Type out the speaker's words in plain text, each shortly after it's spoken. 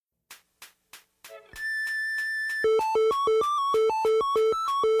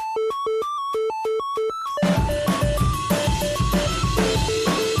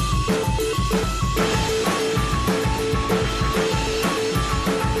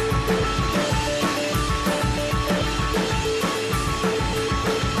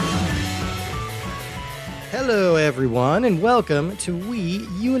everyone, and welcome to Wii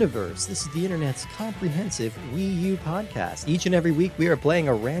Universe. This is the internet's comprehensive Wii U podcast. Each and every week, we are playing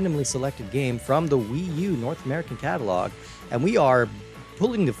a randomly selected game from the Wii U North American catalog, and we are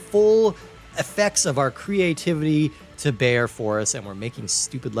pulling the full effects of our creativity to bear for us, and we're making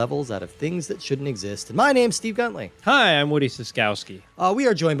stupid levels out of things that shouldn't exist. And my name's Steve Guntley. Hi, I'm Woody Siskowski. We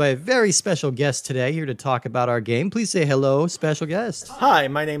are joined by a very special guest today here to talk about our game. Please say hello, special guest. Hi,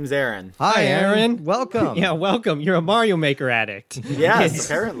 my name's Aaron. Hi, Aaron. Welcome. Yeah, welcome. You're a Mario Maker addict. Yes,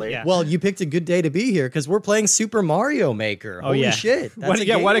 apparently. Yeah. Well, you picked a good day to be here because we're playing Super Mario Maker. Holy shit. That's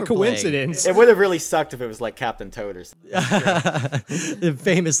what a we're coincidence. It would have really sucked if it was like Captain Toad or something. The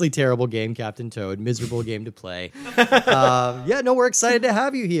famously terrible game, Captain Toad. Miserable game to play. We're excited to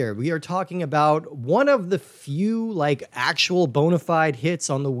have you here. We are talking about one of the few actual bona fide hits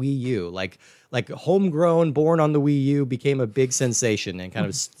on the Wii U. Like homegrown, born on the Wii U, became a big sensation and kind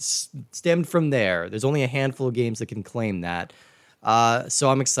of stemmed from there. There's only a handful of games that can claim that. So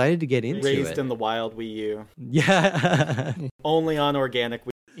I'm excited to get into it. Raised in the wild Wii U. Yeah. Only on organic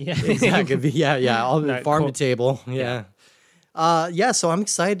Wii U. Yeah. Exactly. Yeah. All No, farm cool. to table. Yeah. So I'm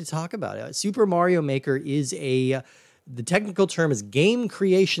excited to talk about it. Super Mario Maker is the technical term is game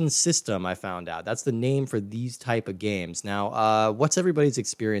creation system, I found out. That's the name for these type of games. Now, what's everybody's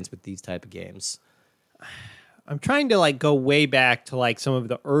experience with these type of games? I'm trying to go way back to some of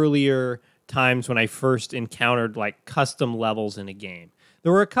the earlier times when I first encountered custom levels in a game.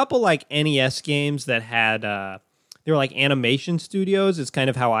 There were a couple NES games that had they were animation studios. It's kind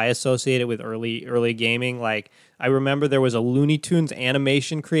of how I associate it with early gaming. I remember there was a Looney Tunes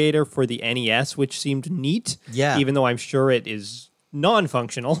animation creator for the NES, which seemed neat. Yeah. Even though I'm sure it is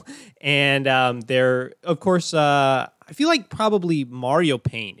non-functional. And of course, I feel like probably Mario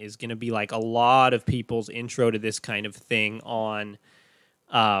Paint is going to be a lot of people's intro to this kind of thing on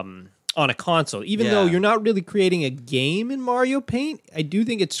a console. Even though you're not really creating a game in Mario Paint, I do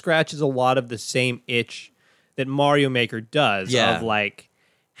think it scratches a lot of the same itch that Mario Maker does of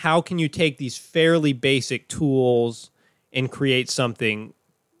how can you take these fairly basic tools and create something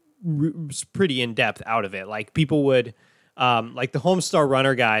pretty in-depth out of it? People would, the Homestar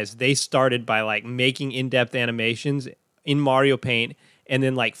Runner guys, they started by making in-depth animations in Mario Paint and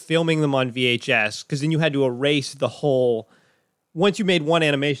then filming them on VHS, because then you had to erase the whole... Once you made one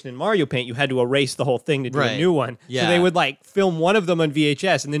animation in Mario Paint, you had to erase the whole thing to do a new one. Yeah. So they would film one of them on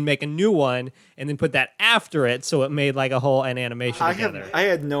VHS and then make a new one and then put that after it, so it made an animation together. I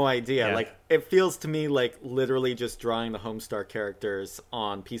had no idea. Yeah. It feels to me like literally just drawing the Homestar characters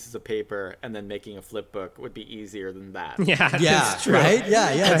on pieces of paper and then making a flip book would be easier than that. Yeah, that's true. Right?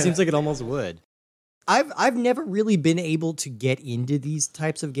 Yeah. It seems like it almost would. I've never really been able to get into these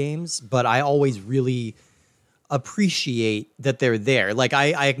types of games, but I always really appreciate that they're there.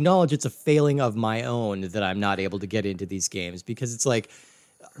 I acknowledge it's a failing of my own that I'm not able to get into these games, because it's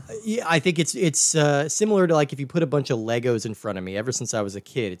I think it's similar to if you put a bunch of Legos in front of me. Ever since I was a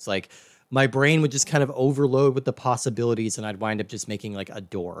kid, it's my brain would just kind of overload with the possibilities, and I'd wind up just making a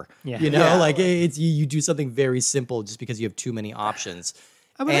door. Yeah. It's you do something very simple just because you have too many options.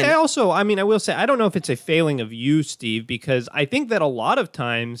 I will say, I don't know if it's a failing of you, Steve, because I think that a lot of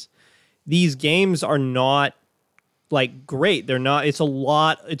times these games are not great. They're not.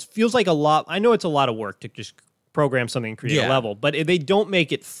 It feels like a lot. I know it's a lot of work to just program something and create a level, but they don't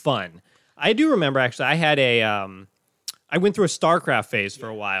make it fun. I do remember, actually, I had I went through a StarCraft phase for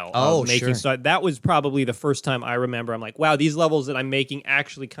a while. Sure. That was probably the first time I remember. I'm wow, these levels that I'm making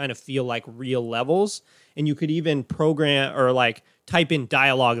actually kind of feel like real levels. And you could even program or type in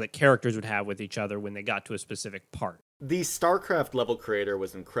dialogue that characters would have with each other when they got to a specific part. The StarCraft level creator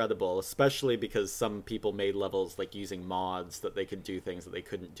was incredible, especially because some people made levels using mods that they could do things that they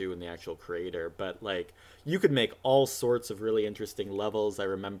couldn't do in the actual creator. But you could make all sorts of really interesting levels. I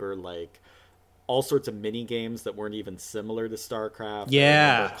remember all sorts of mini games that weren't even similar to StarCraft.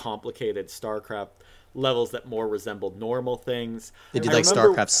 Yeah. I remember complicated StarCraft levels that more resembled normal things. They did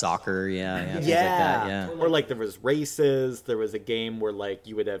StarCraft Soccer, things like that, yeah. Or there was races. There was a game where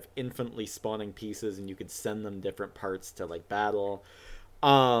you would have infinitely spawning pieces and you could send them different parts to battle.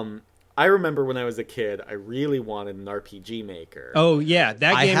 I remember when I was a kid, I really wanted an RPG Maker. Oh yeah,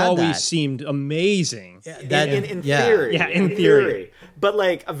 that I game had always that. seemed amazing. In theory. Yeah, in theory. But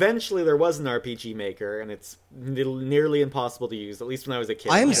eventually there was an RPG Maker, and it's nearly impossible to use, at least when I was a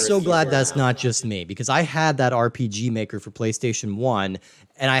kid. I am so glad that's not just me, because I had that RPG Maker for PlayStation 1,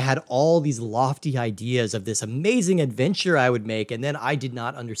 and I had all these lofty ideas of this amazing adventure I would make, and then I did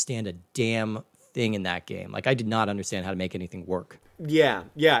not understand a damn thing in that game. I did not understand how to make anything work. Yeah.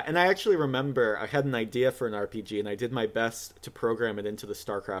 And I actually remember I had an idea for an RPG, and I did my best to program it into the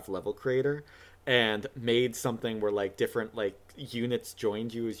StarCraft level creator. and made something where like different like units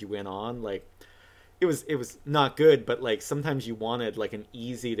joined you as you went on, like it was not good, but like sometimes you wanted like an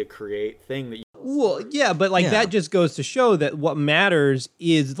easy to create thing that you Well, yeah, but like that just goes to show that what matters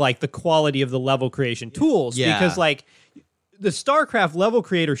is like the quality of the level creation tools. Yeah. Because like the StarCraft level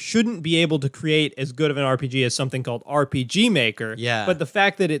creator shouldn't be able to create as good of an RPG as something called RPG Maker. Yeah. But the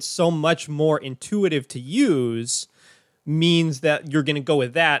fact that it's so much more intuitive to use means that you're going to go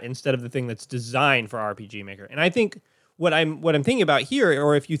with that instead of the thing that's designed for RPG Maker. And I think what I'm thinking about here,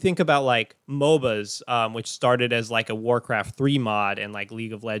 or if you think about like MOBAs, which started as like a Warcraft 3 mod, and like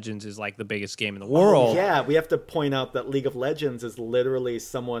League of Legends is like the biggest game in the world. Yeah, we have to point out that League of Legends is literally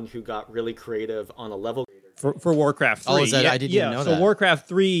someone who got really creative on a level For Warcraft 3. Oh, is that- I didn't even know so that. Warcraft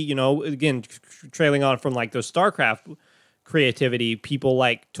 3, you know, again, trailing on from like those StarCraft creativity, people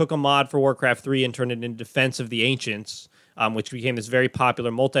like took a mod for Warcraft 3 and turned it into Defense of the Ancients, which became this very popular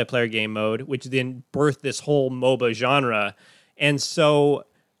multiplayer game mode, which then birthed this whole MOBA genre. And so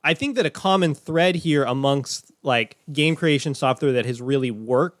I think that a common thread here amongst like game creation software that has really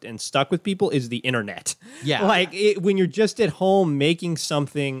worked and stuck with people is the internet. Yeah. Like when you're just at home making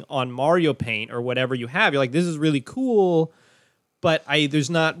something on Mario Paint or whatever you have, you're like, this is really cool, but there's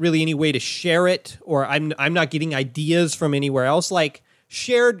not really any way to share it, or I'm not getting ideas from anywhere else. Like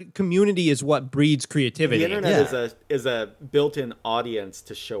shared community is what breeds creativity. The internet is a built-in audience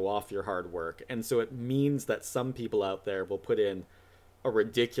to show off your hard work, and so it means that some people out there will put in a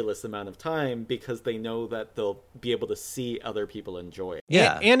ridiculous amount of time because they know that they'll be able to see other people enjoy it.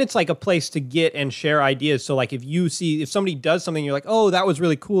 Yeah. And it's like a place to get and share ideas. So like if somebody does something, you're like, oh, that was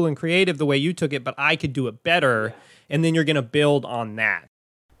really cool and creative the way you took it, but I could do it better. And then you're going to build on that.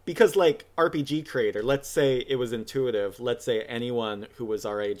 Because like RPG creator, let's say it was intuitive. Let's say anyone who was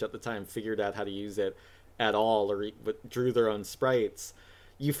our age at the time figured out how to use it at all, or drew their own sprites.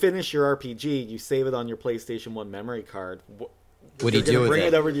 You finish your RPG, you save it on your PlayStation 1 memory card. What do you do with bring it?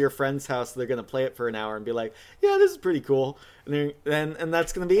 it over to your friend's house. They're gonna play it for an hour and be like, "Yeah, this is pretty cool," and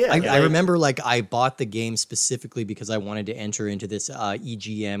that's gonna be it. I remember like I bought the game specifically because I wanted to enter into this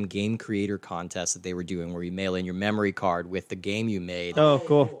EGM game creator contest that they were doing, where you mail in your memory card with the game you made. Oh,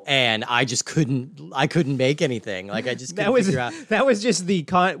 cool. And I just couldn't make anything. Like I just couldn't figure out. That was just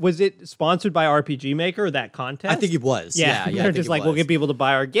was it sponsored by RPG Maker, that contest? I think it was. Yeah, I they're think just it like, was. we'll get people to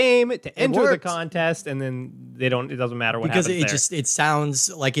buy our game to enter the worked. contest, and then it doesn't matter what because happens it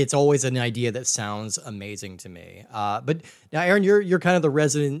sounds like it's always an idea that sounds amazing to me. But now, Aaron, you're kind of the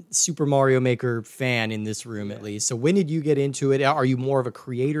resident Super Mario Maker fan in this room, at least. So when did you get into it? Are you more of a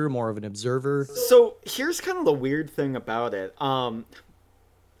creator, more of an observer? So here's kind of the weird thing about it.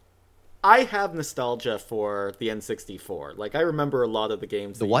 I have nostalgia for the N64. Like, I remember a lot of the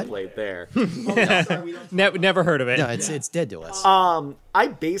games that what? you played there. Never heard of it. No, it's dead to us.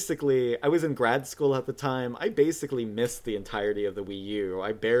 I was in grad school at the time. I basically missed the entirety of the Wii U.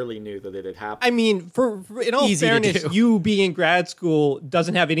 I barely knew that it had happened. I mean, for in all Easy to fairness, do. you being in grad school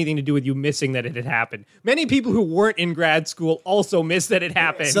doesn't have anything to do with you missing that it had happened. Many people who weren't in grad school also missed that it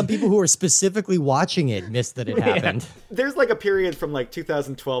happened. Some people who are specifically watching it missed that it happened. There's like a period from like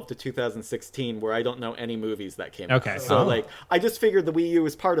 2012 to 2016 where I don't know any movies that came out. Okay. So like, I just figured the Wii U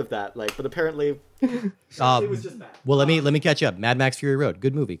was part of that. Like, but apparently it was just that. Well, let me catch up. Mad Max Fury Road,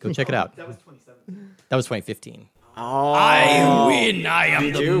 good movie. Go check it out. That was 2017. That was 2015. Oh, I win. I am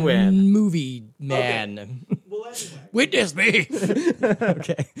we the do win. movie man. Well, anyway. Witness me.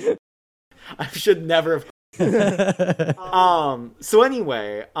 Okay. I should never have. So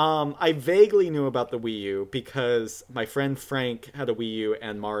anyway, I vaguely knew about the Wii U because my friend Frank had a Wii U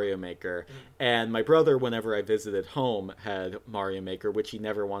and Mario Maker, and my brother, whenever I visited home, had Mario Maker, which he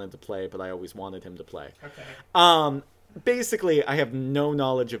never wanted to play, but I always wanted him to play. Okay. Basically, I have no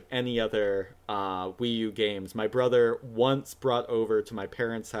knowledge of any other Wii U games. My brother once brought over to my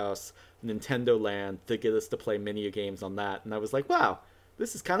parents' house Nintendo Land to get us to play mini games on that, and I was like, wow,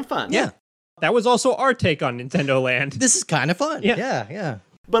 this is kind of fun. Yeah. That was also our take on Nintendo Land. This is kind of fun. Yeah. Yeah.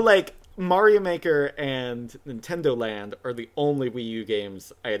 But like, Mario Maker and Nintendo Land are the only Wii U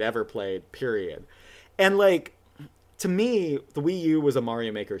games I had ever played, period. And like, to me, the Wii U was a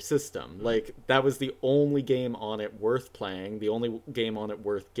Mario Maker system. Like, that was the only game on it worth playing, the only game on it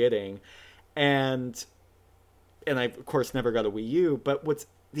worth getting. And I, of course, never got a Wii U. But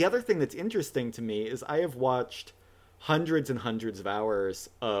the other thing that's interesting to me is I have watched hundreds and hundreds of hours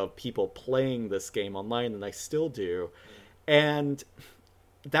of people playing this game online, and I still do. And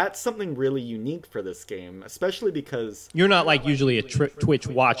that's something really unique for this game, especially because You're not like usually a Twitch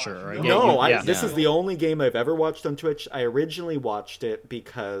watcher, right? This is the only game I've ever watched on Twitch. I originally watched it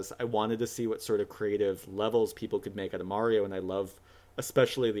because I wanted to see what sort of creative levels people could make out of Mario, and I love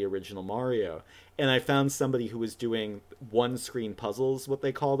especially the original Mario. And I found somebody who was doing one-screen puzzles, what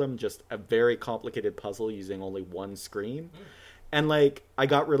they call them, just a very complicated puzzle using only one screen. And, like, I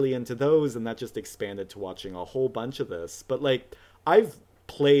got really into those, and that just expanded to watching a whole bunch of this. But, like, I've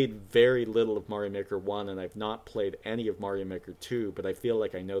played very little of Mario Maker 1, and I've not played any of Mario Maker 2, but I feel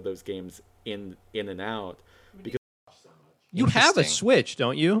like I know those games in and out. Because You have a Interesting. Switch,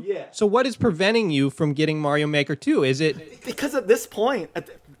 don't you? Yeah. So what is preventing you from getting Mario Maker 2? Is it... because at this point,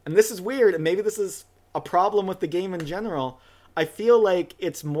 and this is weird, and maybe this is a problem with the game in general, I feel like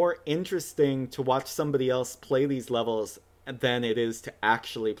it's more interesting to watch somebody else play these levels than it is to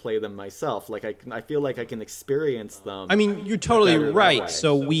actually play them myself. Like, I feel like I can experience them. I mean, you're totally better that right. way.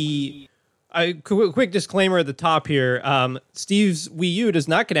 So quick disclaimer at the top here. Steve's Wii U does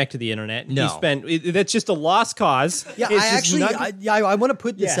not connect to the internet. No. That's just a lost cause. Yeah, It's I just actually, not- I want to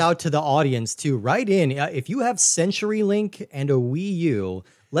put this Yeah. out to the audience too. Write in if you have CenturyLink and a Wii U.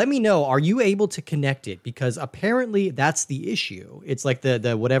 Let me know. Are you able to connect it? Because apparently that's the issue. It's like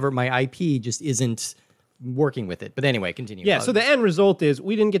the whatever my IP just isn't working with it. But anyway, continue. Yeah, so the end result is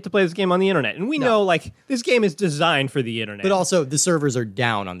we didn't get to play this game on the internet. And we know, like, this game is designed for the internet. but also the servers are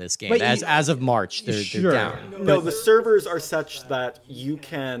down on this game. But As of March, they're Sure. down. No, the servers are such that you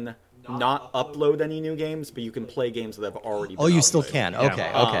can not upload any new games, but you can play games that have already been Oh, you still uploaded. can.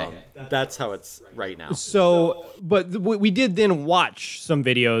 Okay, okay. That's how it's right now. So, but we did then watch some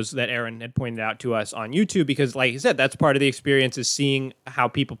videos that Aaron had pointed out to us on YouTube because, like I said, that's part of the experience is seeing how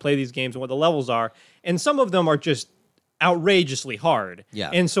people play these games and what the levels are. And some of them are just outrageously hard. Yeah.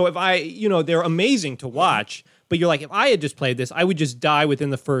 And so if they're amazing to watch, but you're like, if I had just played this, I would just die within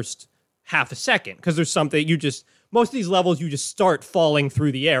the first half a second because there's something most of these levels, you just start falling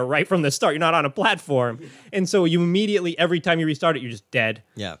through the air right from the start. You're not on a platform. And so you immediately, every time you restart it, you're just dead.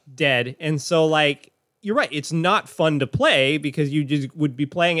 Yeah. Dead. And so, like, you're right. It's not fun to play because you just would be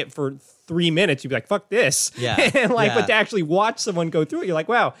playing it for 3 minutes. You'd be like, fuck this. Yeah. And, like, Yeah. but to actually watch someone go through it, you're like,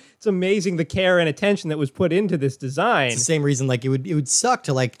 wow, it's amazing the care and attention that was put into this design. It's the same reason, like it would suck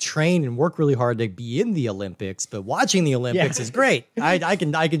to like train and work really hard to be in the Olympics, but watching the Olympics Yeah. is great. I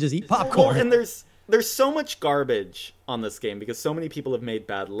can just eat Well, popcorn. and there's so much garbage on this game because so many people have made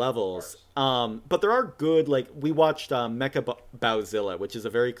bad levels. But there are good, like, we watched Mecha Bowzilla, which is a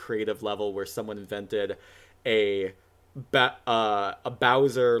very creative level where someone invented a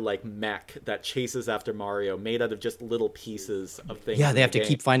Bowser like mech that chases after Mario, made out of just little pieces of things. Yeah, in they the have to game.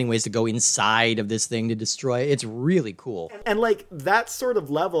 keep finding ways to go inside of this thing to destroy it. It's really cool. And like that sort of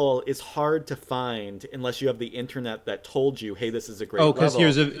level is hard to find unless you have the internet that told you, hey, this is a great Oh, level.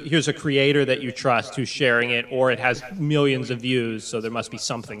 because here's a creator that you trust who's sharing it, or it has millions of views, so there must be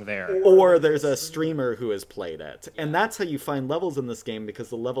something there. Or there's a streamer who has played it. And that's how you find levels in this game because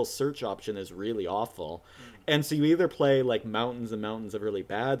the level search option is really awful. And so you either play like mountains and mountains of really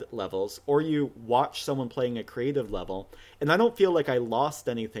bad levels, or you watch someone playing a creative level. And I don't feel like I lost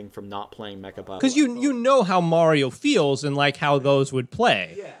anything from not playing Mecha Bowser. Because you know how Mario feels and like how those would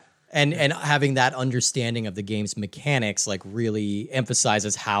play. And having that understanding of the game's mechanics like really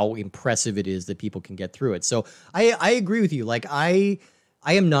emphasizes how impressive it is that people can get through it. So I agree with you. Like I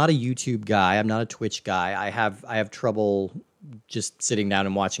am not a YouTube guy. I'm not a Twitch guy. I have trouble just sitting down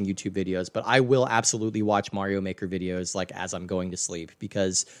and watching YouTube videos, but I will absolutely watch Mario Maker videos like as I'm going to sleep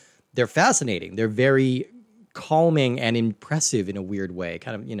because they're fascinating. They're very calming and impressive in a weird way.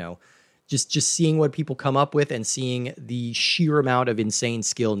 Kind of, just seeing what people come up with and seeing the sheer amount of insane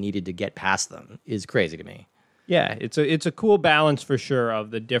skill needed to get past them is crazy to me. Yeah, it's a cool balance for sure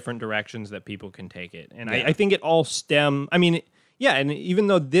of the different directions that people can take it. And I think it all and even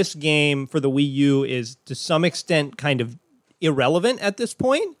though this game for the Wii U is to some extent kind of irrelevant at this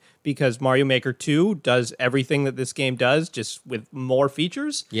point, because Mario Maker 2 does everything that this game does, just with more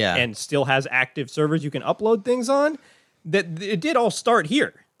features, Yeah. and still has active servers you can upload things on, that it did all start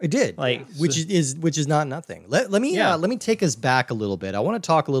here. It did, Like, which is not nothing. Let me take us back a little bit. I want to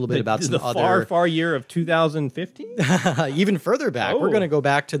talk a little bit about some the other far year of 2015. even further back. We're Oh. going to go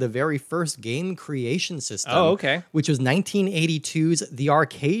back to the very first game creation system. Oh, okay. Which was 1982's The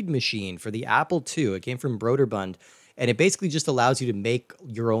Arcade Machine for the Apple II. It came from Broderbund, and it basically just allows you to make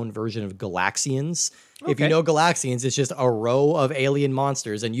your own version of Galaxians. If you Okay. know Galaxians, it's just a row of alien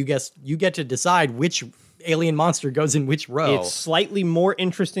monsters, and you get to decide which alien monster goes in which row. It's slightly more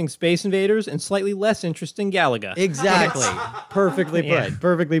interesting Space Invaders and slightly less interesting Galaga. Exactly. Perfectly put. Yeah.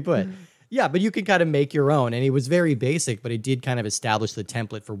 Perfectly put. Yeah, but you can kind of make your own. And it was very basic, but it did kind of establish the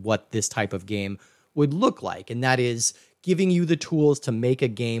template for what this type of game would look like. And that is giving you the tools to make a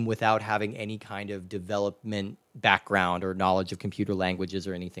game without having any kind of development background or knowledge of computer languages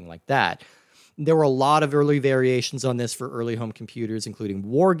or anything like that. There were a lot of early variations on this for early home computers, including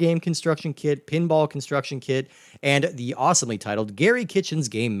War Game Construction Kit, Pinball Construction Kit, and the awesomely titled Gary Kitchen's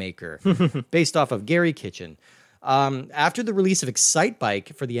Game Maker, based off of Gary Kitchen. After the release of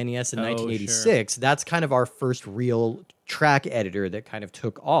Excitebike for the NES in 1986, that's kind of our first real track editor that kind of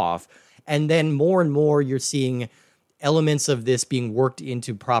took off. And then more and more you're seeing elements of this being worked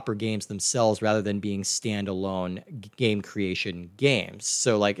into proper games themselves rather than being standalone game creation games.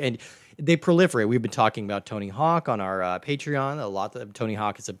 So like, and they proliferate. We've been talking about Tony Hawk on our Patreon. A lot of Tony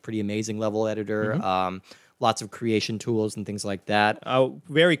Hawk is a pretty amazing level editor. Lots of creation tools and things like that.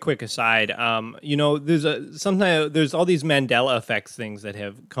 Very quick aside, there's all these Mandela effects things that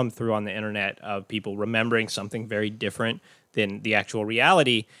have come through on the internet of people remembering something very different than the actual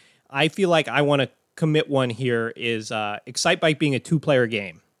reality. I feel like I want to commit one here is Excitebike being a 2-player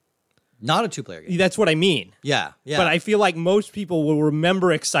game. Not a 2-player game. That's what I mean. Yeah. But I feel like most people will remember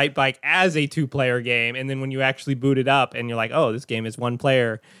Excitebike as a 2-player game, and then when you actually boot it up and you're like, oh, this game is 1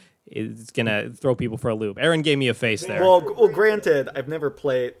 player, it's going to throw people for a loop. Aaron gave me a face there. Well, granted, I've never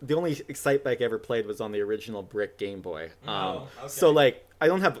played... The only Excitebike I ever played was on the original brick Game Boy. So, like, I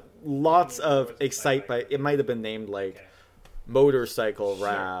don't have lots of Excitebike. It might have been named, like, Motorcycle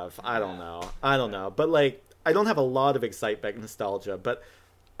Rav. I don't know. But, like, I don't have a lot of Excitebike nostalgia, but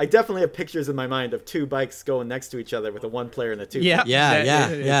I definitely have pictures in my mind of 2 bikes going next to each other with a 1-player and a 2.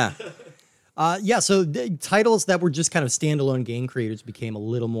 Yeah. So the titles that were just kind of standalone game creators became a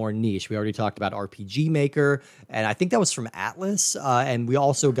little more niche. We already talked about RPG Maker, and I think that was from Atlas. And we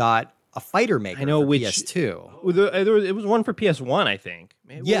also got a Fighter Maker for PS2. It was one for PS1, I think.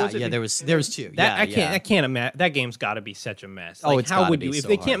 There was 2. I can't imagine. That game's got to be such a mess. Like, how would you if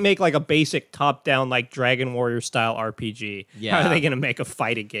they can't make like a basic top-down like Dragon Warrior style RPG? How are they going to make a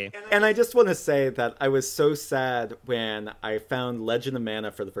fighting game? And I just want to say that I was so sad when I found Legend of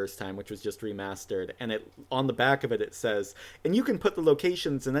Mana for the first time, which was just remastered, and on the back of it says, and you can put the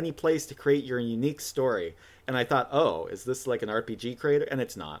locations in any place to create your unique story. And I thought, oh, is this like an RPG creator? And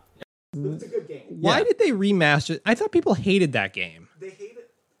it's not. It's a good game. Why did they remaster it? I thought people hated that game. They hate it.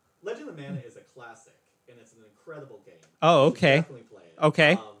 Legend of Mana is a classic, and it's an incredible game. Oh, okay. Definitely play it.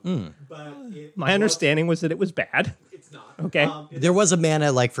 Okay. But my understanding was that it was bad. It's not. Okay. There was a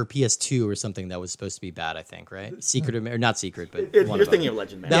Mana like for PS2 or something that was supposed to be bad, I think, right? Secret of Mana, or not Secret, but you're thinking of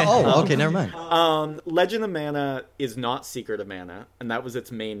Legend of Mana. Okay, never mind. Legend of Mana is not Secret of Mana, and that was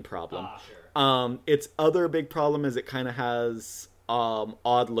its main problem. Its other big problem is it kind of has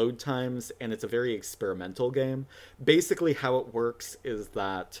odd load times, and it's a very experimental game. Basically, how it works is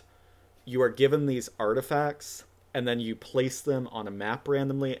that you are given these artifacts, and then you place them on a map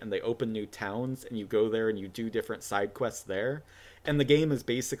randomly, and they open new towns, and you go there and you do different side quests there. And the game is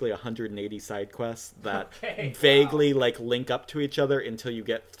basically 180 side quests that vaguely like link up to each other until you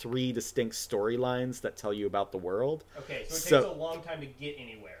get 3 distinct storylines that tell you about the world. Okay, so it takes a long time to get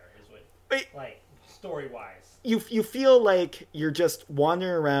anywhere, is what, like, story-wise. You feel like you're just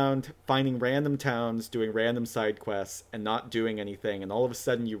wandering around, finding random towns, doing random side quests, and not doing anything, and all of a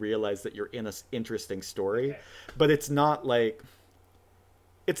sudden you realize that you're in an interesting story. But it's not like...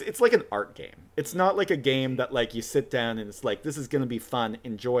 It's like an art game. It's not like a game that like you sit down and it's like, this is going to be fun,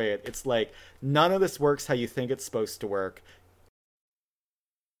 enjoy it. It's like, none of this works how you think it's supposed to work.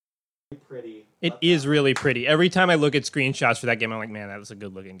 Pretty. It is really pretty. Every time I look at screenshots for that game, I'm like, man, that was a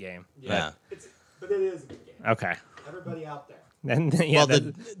good-looking game. Yeah. But it is a good game. Okay. Everybody out there. And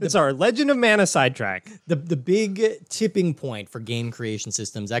that's our Legend of Mana sidetrack. The big tipping point for game creation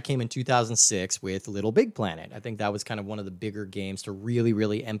systems, that came in 2006 with Little Big Planet. I think that was kind of one of the bigger games to really,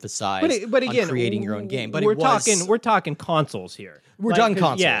 really emphasize but again, on creating your own game. But we're talking consoles here. We're talking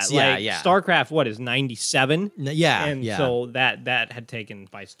consoles. Yeah. StarCraft, what is 97? Yeah. And so that had taken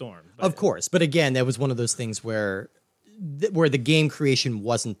by storm. But. Of course. But again, that was one of those things where the game creation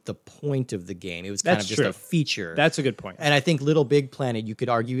wasn't the point of the game. It was kind of just a feature. That's a good point. And I think Little Big Planet, you could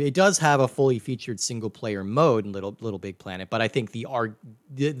argue, it does have a fully featured single-player mode in Little Big Planet, but I think the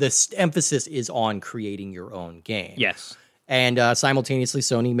emphasis is on creating your own game. Yes. And simultaneously,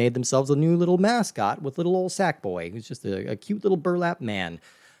 Sony made themselves a new little mascot with little old Sackboy, who's just a cute little burlap man.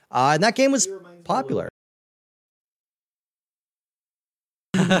 And that game was popular.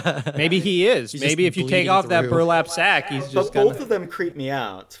 Maybe he is. Maybe if you take off that burlap sack, he's just. But both of them creep me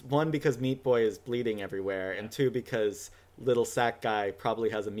out. One because Meat Boy is bleeding everywhere, and 2 because little sack guy probably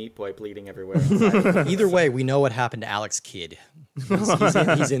has a Meat Boy bleeding everywhere. Either way, we know what happened to Alex Kidd.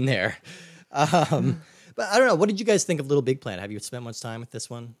 He's in there. But I don't know. What did you guys think of Little Big Planet? Have you spent much time with this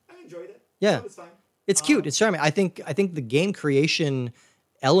one? I enjoyed it. Yeah, it was fine. It's cute. It's charming. I think the game creation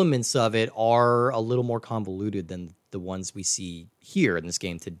elements of it are a little more convoluted than the ones we see here in this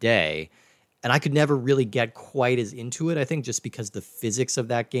game today. and I could never really get quite as into it, I think, just because the physics of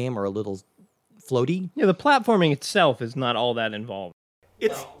that game are a little floaty. Yeah, the platforming itself is not all that involved.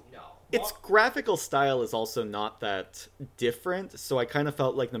 Its graphical style is also not that different, so I kind of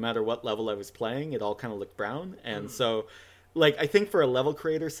felt like no matter what level I was playing, it all kind of looked brown. And so, like, I think for a level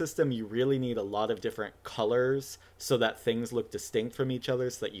creator system, you really need a lot of different colors so that things look distinct from each other,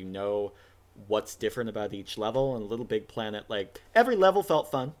 so that you know what's different about each level. And Little Big Planet, like, every level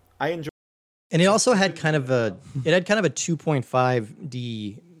felt fun. I enjoyed. And it also had kind of a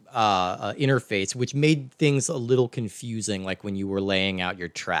 2.5D interface, which made things a little confusing, like when you were laying out your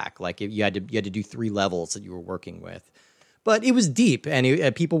track. Like you had to do 3 levels that you were working with. But it was deep, and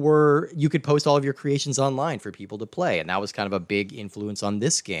you could post all of your creations online for people to play, and that was kind of a big influence on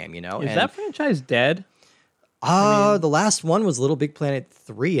this game, you know? Is that franchise dead? The last one was Little Big Planet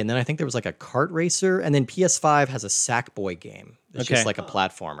 3, and then I think there was like a kart racer, and then PS5 has a Sackboy game. It's just like a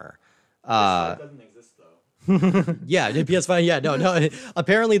platformer. Doesn't exist though. Yeah, the PS5. Yeah, no.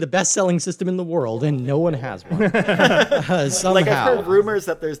 Apparently, the best-selling system in the world, and no one has one. Somehow. Like, I've heard rumors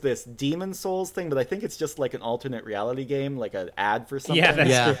that there's this Demon Souls thing, but I think it's just like an alternate reality game, like an ad for something. Yeah,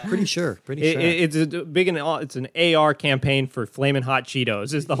 Yeah, pretty sure. It's a big it's an AR campaign for Flamin' Hot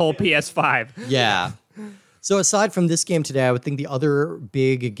Cheetos. Is the whole PS5? Yeah. So aside from this game today, I would think the other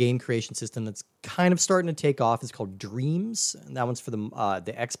big game creation system that's kind of starting to take off is called Dreams. And that one's for the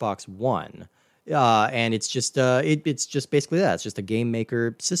Xbox One. And it's just basically that. It's just a game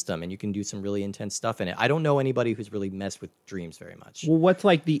maker system, and you can do some really intense stuff in it. I don't know anybody who's really messed with Dreams very much. Well, what's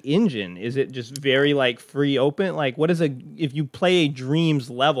like the engine? Is it just very like free open? Like, what is if you play a Dreams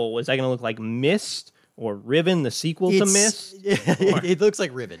level, is that going to look like Myst or Riven, the sequel to Myst? It looks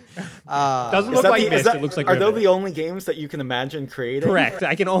like Riven. Doesn't look like Myst. It looks like Riven. Are those the only games that you can imagine creating? Correct.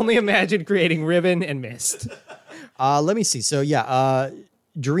 I can only imagine creating Riven and Myst. Let me see. So yeah,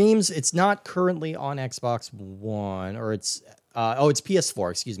 Dreams, it's not currently on Xbox One, or it's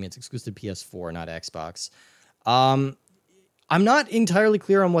PS4, excuse me. It's exclusive to PS4, not Xbox. I'm not entirely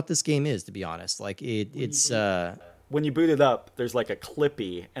clear on what this game is, to be honest. Like it's When you boot it up, there's like a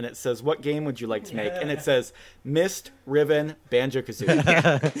Clippy, and it says, "What game would you like to make?" And it says, "Myst, Riven,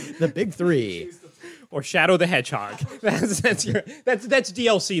 Banjo-Kazooie." the big 3. Or Shadow the Hedgehog. That's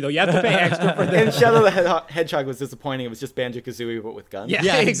DLC though. You have to pay extra for that. And Shadow the Hedgehog was disappointing. It was just Banjo-Kazooie, but with guns.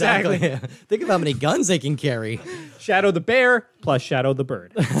 Yeah, exactly. Think of how many guns they can carry. Shadow the Bear plus Shadow the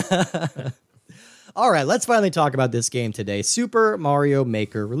Bird. All right, let's finally talk about this game today. Super Mario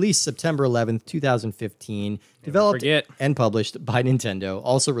Maker, released September 11th, 2015, developed and published by Nintendo,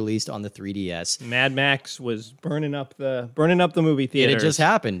 also released on the 3DS. Mad Max was burning up the movie theaters. It just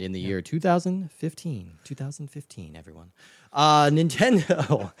happened in the year 2015. 2015, everyone.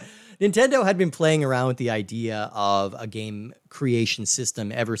 Nintendo had been playing around with the idea of a game creation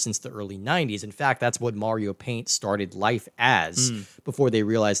system ever since the early 90s. In fact, that's what Mario Paint started life as before they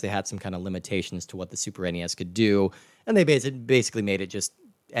realized they had some kind of limitations to what the Super NES could do. And they basically made it just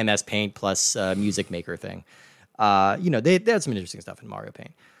MS Paint plus Music Maker thing. They had some interesting stuff in Mario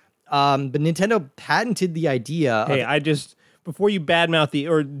Paint. But Nintendo patented the idea. Before you badmouth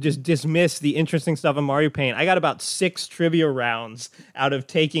or just dismiss the interesting stuff in Mario Paint, I got about 6 trivia rounds out of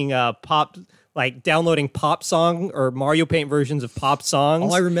taking downloading pop song or Mario Paint versions of pop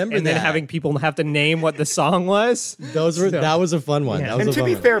songs. Oh, I remember and that. And then having people have to name what the song was. That was a fun one. Yeah. And to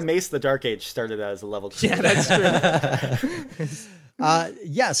be fair, Mace the Dark Age started out as a level creator. Yeah, that's true.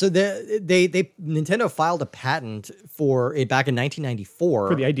 So Nintendo filed a patent for it back in 1994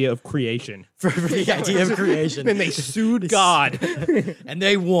 For the idea of creation. For the idea of creation. Then they sued God. And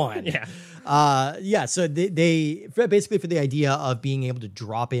they won. Yeah. So they basically for the idea of being able to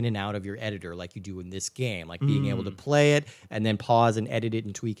drop in and out of your editor like you do in this game, like being able to play it and then pause and edit it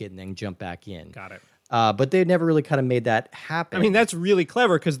and tweak it and then jump back in. Got it. But they never really kind of made that happen. I mean, that's really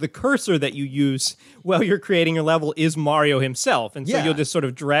clever because the cursor that you use while you're creating your level is Mario himself. And so you'll just sort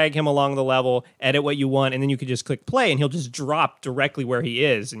of drag him along the level, edit what you want, and then you can just click play and he'll just drop directly where he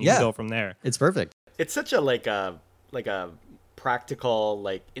is and you can go from there. It's perfect. It's such a practical,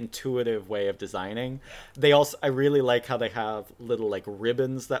 intuitive way of designing. I really like how they have little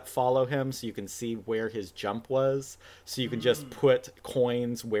ribbons that follow him so you can see where his jump was. So you can just put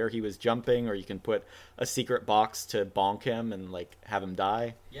coins where he was jumping, or you can put a secret box to bonk him and have him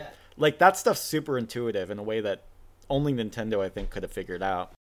die. Yeah. That stuff's super intuitive in a way that only Nintendo, I think, could have figured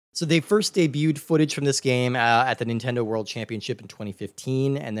out. So they first debuted footage from this game at the Nintendo World Championship in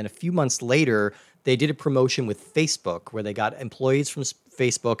 2015, and then a few months later, they did a promotion with Facebook where they got employees from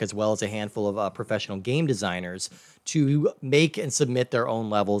Facebook as well as a handful of professional game designers to make and submit their own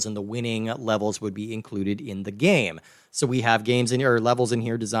levels, and the winning levels would be included in the game. So we have games in or levels in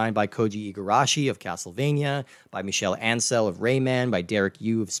here designed by Koji Igarashi of Castlevania, by Michelle Ansel of Rayman, by Derek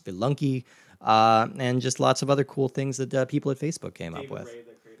Yu of Spelunky, and just lots of other cool things that people at Facebook came up with. Ray,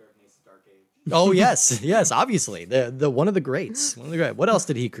 the creator of Nate's Dark Age. Oh yes, obviously the one of the greats. One of the great. What else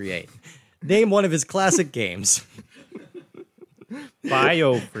did he create? Name one of his classic games.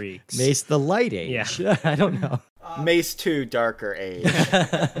 Biofreaks. Mace the Light Age. Yeah. I don't know. Mace 2 Darker Age.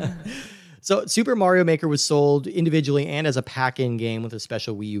 So Super Mario Maker was sold individually and as a pack-in game with a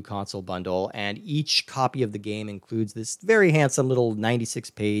special Wii U console bundle, and each copy of the game includes this very handsome little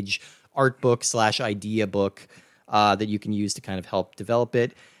 96-page art book / idea book that you can use to kind of help develop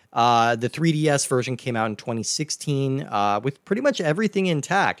it. The 3DS version came out in 2016 with pretty much everything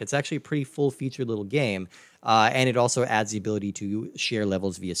intact. It's actually a pretty full-featured little game, and it also adds the ability to share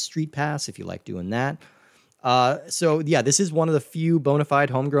levels via Street Pass if you like doing that. This is one of the few bona fide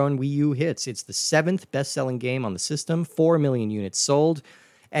homegrown Wii U hits. It's the 7th best-selling game on the system, 4 million units sold.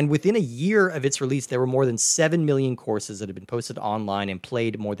 And within a year of its release, there were more than 7 million courses that have been posted online and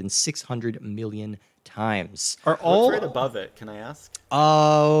played more than 600 million times. Are all? What's right above it, can I ask?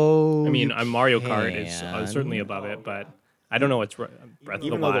 Oh, I mean, you Mario Kart is can. certainly above it, but I don't know what's Breath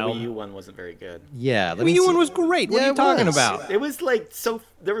Even of the though the Wild. Wii U one wasn't very good. Yeah, Wii U one was great. What Yeah, are you it talking was. about? It was like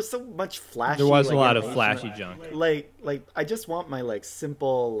there was so much flashy. There was a like, lot of animation. flashy junk. Like I just want my like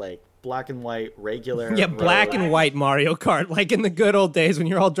simple like black and white regular. Yeah, black and white Mario Kart, like in the good old days when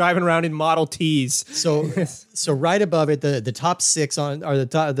you're all driving around in Model Ts. So right above it, the top 6 are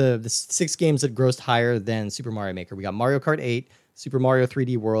the 6 games that grossed higher than Super Mario Maker. We got Mario Kart 8, Super Mario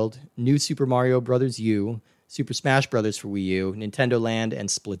 3D World, New Super Mario Brothers U, Super Smash Brothers for Wii U, Nintendo Land, and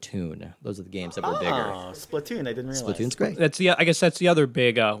Splatoon. Those are the games that were bigger. Oh, Splatoon! I didn't realize. Splatoon's great. I guess that's the other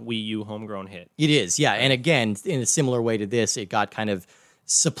big Wii U homegrown hit. It is, yeah. And again, in a similar way to this, it got kind of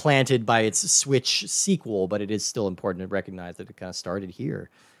supplanted by its Switch sequel, but it is still important to recognize that it kind of started here.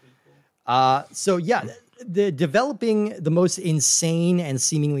 The developing the most insane and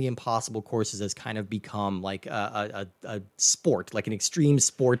seemingly impossible courses has kind of become like a sport, like an extreme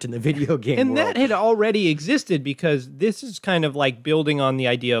sport in the video game And world. that had already existed because this is kind of like building on the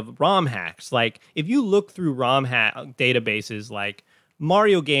idea of ROM hacks. Like if you look through ROM hack databases, like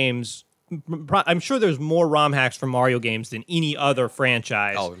Mario games, I'm sure there's more ROM hacks for Mario games than any other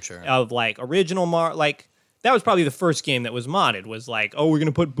franchise. Oh, I'm sure. Of like original Mario, like that was probably the first game that was modded. Was like, oh, we're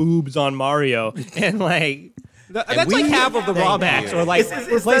gonna put boobs on Mario, and like that's we- like half of the Thank ROM hacks, you. or like Is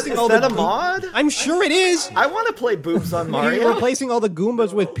that, replacing is all that the a mod? I'm sure it is. I want to play boobs on You're Mario. replacing all the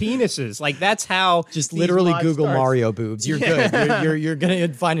Goombas with penises. Like that's how. Just these literally mods Google start. Mario boobs. You're good. You're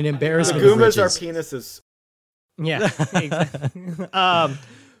gonna find an The embarrassment. of Goombas are riches. penises. Yeah. Exactly.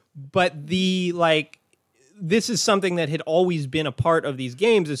 But this is something that had always been a part of these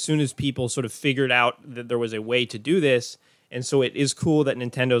games as soon as people sort of figured out that there was a way to do this. And so it is cool that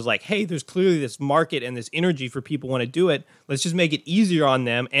Nintendo's like, hey, there's clearly this market and this energy for people want to do it. Let's just make it easier on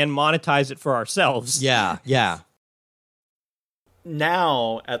them and monetize it for ourselves. Yeah.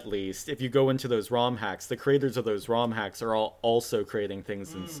 Now, at least, if you go into those ROM hacks, the creators of those ROM hacks are all also creating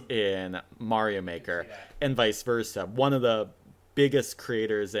things in Mario Maker and vice versa. One of the biggest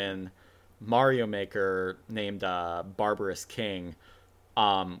creators in Mario Maker named Barbarous King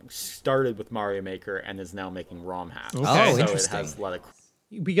started with Mario Maker and is now making ROM hacks. Okay. Oh, so interesting. it has a lot of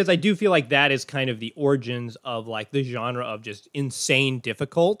Because I do feel like that is kind of the origins of like the genre of just insane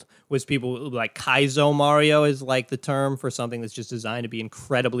difficult, was people like Kaizo Mario is like the term for something that's just designed to be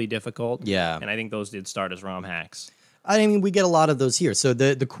incredibly difficult. Yeah. And I think those did start as ROM hacks. I mean, we get a lot of those here. So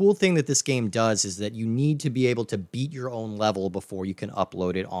the cool thing that this game does is that you need to be able to beat your own level before you can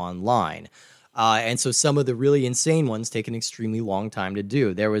upload it online. And so some of the really insane ones take an extremely long time to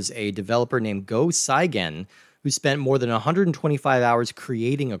do. There was a developer named Go Saigen who spent more than 125 hours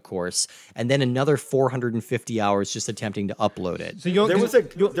creating a course and then another 450 hours just attempting to upload it. So you there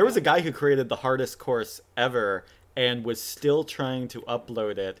was a guy who created the hardest course ever and was still trying to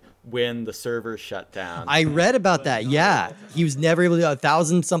upload it when the server shut down. I read about that. Yeah. He was never able to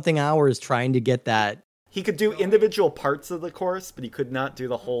 1,000-something hours trying to get that. He could do individual parts of the course, but he could not do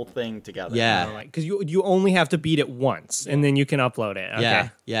the whole thing together. Yeah. because you only have to beat it once and then you can upload it. Okay.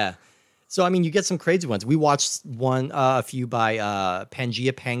 Yeah. So, I mean, you get some crazy ones. We watched a few by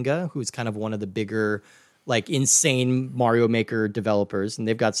Pangaea Panga, who's kind of one of the bigger, like, insane Mario Maker developers. And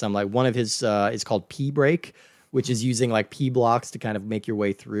they've got some, like, one of his is called P-Break, which is using, like, P-blocks to kind of make your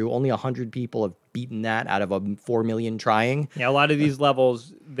way through. Only 100 people have beaten that out of 4 million trying. Yeah, a lot of these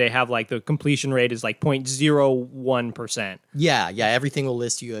levels, they have like the completion rate is like 0.01%. Yeah. Everything will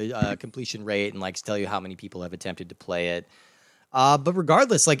list you a completion rate and, like, tell you how many people have attempted to play it. But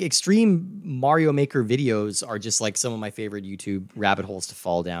regardless, like extreme Mario Maker videos are just like some of my favorite YouTube rabbit holes to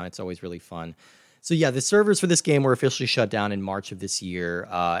fall down. It's always really fun. So yeah, the servers for this game were officially shut down in March of this year,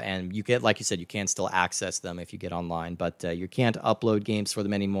 and you get, like you said, you can still access them if you get online, but you can't upload games for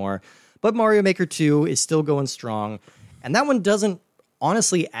them anymore. But Mario Maker 2 is still going strong, and that one doesn't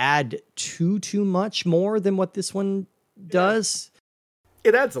honestly add too much more than what this one does.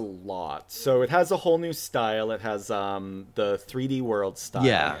 It adds a lot. So it has a whole new style. It has the 3D world style.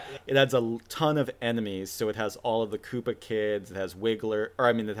 Yeah. It adds a ton of enemies. So it has all of the Koopa kids. It has it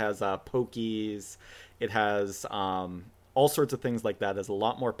has Pokies. It has all sorts of things like that. It has a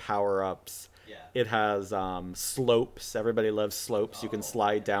lot more power-ups. Yeah. It has slopes. Everybody loves slopes. You can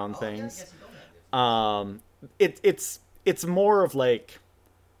slide down things. It's more of like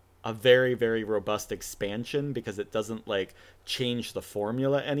a very, very robust expansion because it doesn't like change the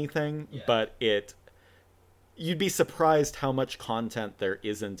formula anything, but you'd be surprised how much content there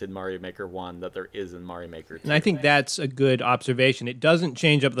isn't in Mario Maker 1 that there is in Mario Maker 2. And I think that's a good observation. It doesn't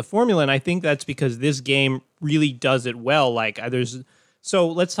change up the formula, and I think that's because this game really does it well. Like so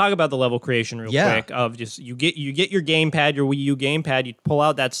let's talk about the level creation real quick. Of just you get your gamepad, your Wii U gamepad, you pull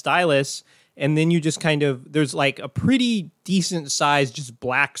out that stylus, and then you just there's like a pretty decent sized just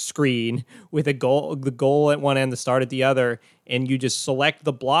black screen with the goal at one end, the start at the other, and you just select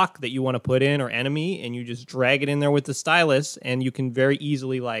the block that you want to put in or enemy, and you just drag it in there with the stylus, and you can very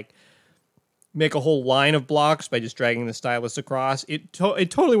easily like make a whole line of blocks by just dragging the stylus across. It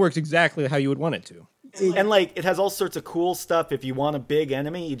totally works exactly how you would want it to. And like it has all sorts of cool stuff. If you want a big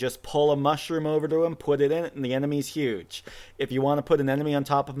enemy, you just pull a mushroom over to him, put it in it, and the enemy's huge. If you want to put an enemy on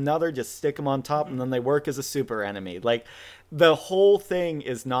top of another, just stick them on top, and then they work as a super enemy. Like the whole thing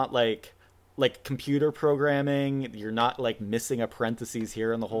is not like computer programming. You're not like missing a parentheses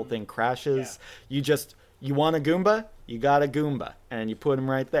here, and the whole thing crashes. Yeah. You want a Goomba, you got a Goomba, and you put him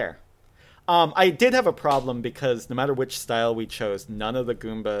right there. I did have a problem because no matter which style we chose, none of the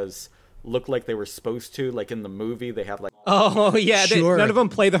Goombas look like they were supposed to. Like in the movie, they have like... Oh, yeah. Sure. None of them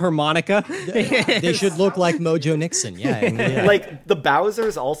play the harmonica. They should look like Mojo Nixon. Yeah. Like the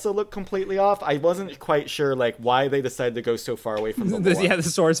Bowsers also look completely off. I wasn't quite sure like why they decided to go so far away from the lore. Yeah, the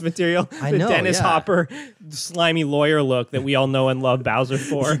source material. I know, Dennis Hopper, slimy lawyer look that we all know and love Bowser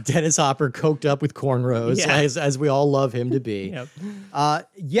for. Dennis Hopper coked up with cornrows, as we all love him to be. Yep.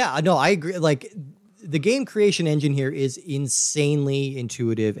 I agree. Like, the game creation engine here is insanely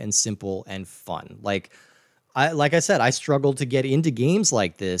intuitive and simple and fun. Like I said, I struggled to get into games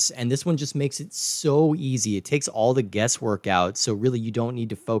like this, and this one just makes it so easy. It takes all the guesswork out, so really you don't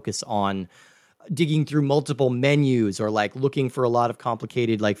need to focus on digging through multiple menus or like looking for a lot of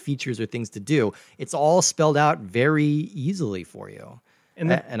complicated like features or things to do. It's all spelled out very easily for you.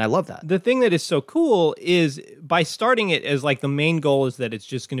 And I love that. The thing that is so cool is by starting it as like the main goal is that it's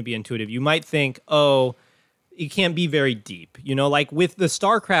just going to be intuitive. You might think, oh, it can't be very deep. You know, like with the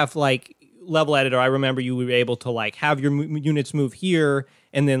StarCraft like level editor, I remember you were able to like have your units move here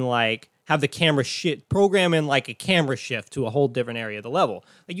and then like have the camera program in like a camera shift to a whole different area of the level.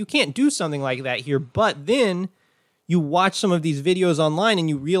 Like you can't do something like that here, but then you watch some of these videos online and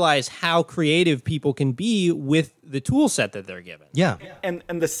you realize how creative people can be with the tool set that they're given. Yeah. And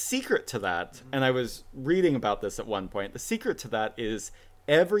the secret to that, and I was reading about this at one point, the secret to that is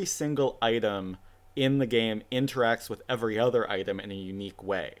every single item in the game interacts with every other item in a unique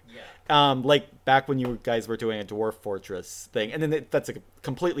way. Yeah. Like back when you guys were doing a Dwarf Fortress thing, and then that's a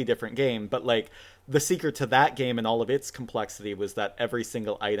completely different game, but like the secret to that game and all of its complexity was that every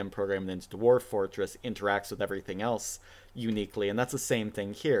single item programmed into Dwarf Fortress interacts with everything else uniquely, and that's the same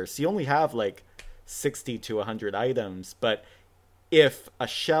thing here. So you only have like 60 to 100 items, but if a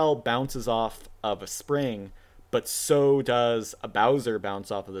shell bounces off of a spring, but so does a Bowser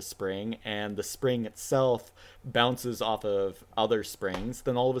bounce off of the spring, and the spring itself bounces off of other springs,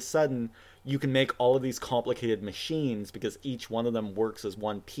 then all of a sudden you can make all of these complicated machines because each one of them works as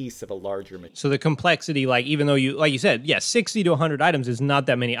one piece of a larger machine. So the complexity, like even though you, like you said, 60 to 100 items is not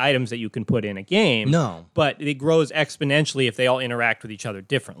that many items that you can put in a game. No. But it grows exponentially if they all interact with each other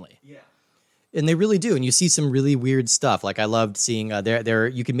differently. Yeah. And they really do, and you see some really weird stuff. Like I loved seeing there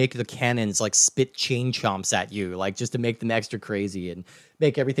you can make the cannons like spit chain chomps at you, like just to make them extra crazy and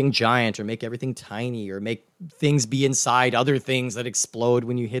make everything giant or make everything tiny or make things be inside other things that explode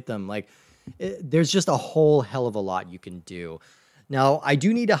when you hit them. Like there's just a whole hell of a lot you can do. Now I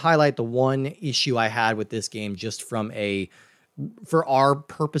do need to highlight the one issue I had with this game, just for our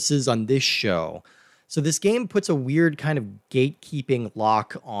purposes on this show. So this game puts a weird kind of gatekeeping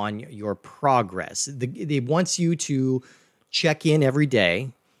lock on your progress. It wants you to check in every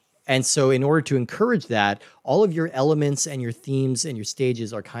day And so in order to encourage that, all of your elements and your themes and your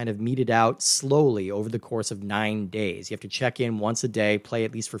stages are kind of meted out slowly over the course of 9 days. You have to check in once a day, play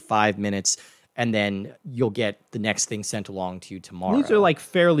at least for 5 minutes, and then you'll get the next thing sent along to you tomorrow. These are like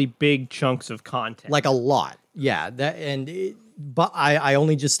fairly big chunks of content. Like a lot. Yeah. But I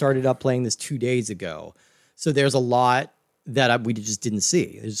only just started up playing this 2 days ago. So there's a lot that we just didn't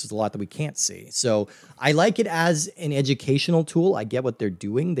see. There's just a lot that we can't see. So I like it as an educational tool. I get what they're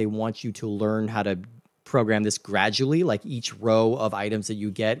doing. They want you to learn how to program this gradually. Like each row of items that you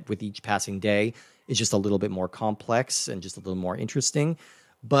get with each passing day is just a little bit more complex and just a little more interesting.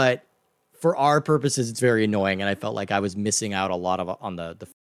 But for our purposes, it's very annoying. And I felt like I was missing out a lot on the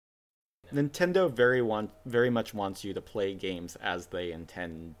Nintendo very much wants you to play games as they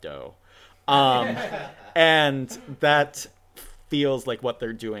intendo. And that feels like what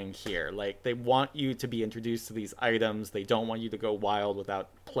they're doing here. Like, they want you to be introduced to these items. They don't want you to go wild without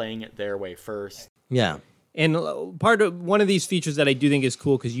playing it their way first. Yeah. And one of these features that I do think is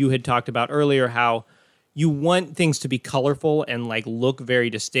cool, because you had talked about earlier how you want things to be colorful and like look very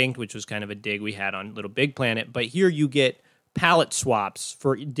distinct, which was kind of a dig we had on Little Big Planet. But here you get palette swaps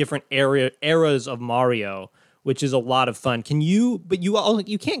for different eras of Mario, which is a lot of fun. You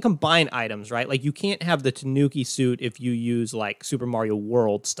can't combine items, right? Like you can't have the Tanuki suit if you use like Super Mario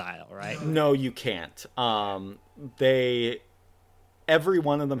World style, right? No, you can't. Every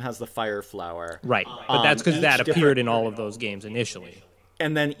one of them has the fire flower. Right. But that's because that appeared in all of those games initially.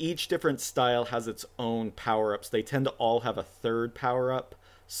 And then each different style has its own power-ups. They tend to all have a third power-up.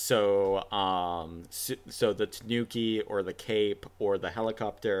 So the Tanuki or the cape or the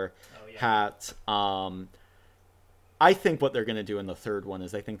helicopter hat. I think what they're going to do in the third one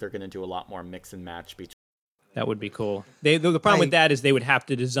is I think they're going to do a lot more mix and match between. That would be cool. The problem with that is they would have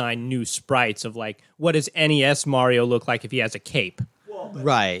to design new sprites of like, what does NES Mario look like if he has a cape?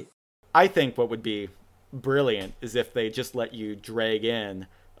 Right. I think what would be brilliant is if they just let you drag in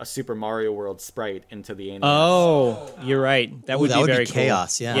a Super Mario World sprite into the NES. Oh, you're right. That would be very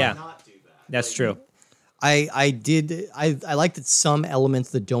chaos. cool. Yeah. Yeah, that's true. I like that some elements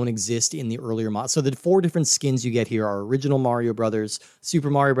that don't exist in the earlier mod. So the 4 different skins you get here are original Mario Brothers, Super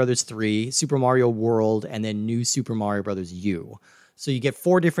Mario Brothers 3, Super Mario World, and then new Super Mario Brothers U. So you get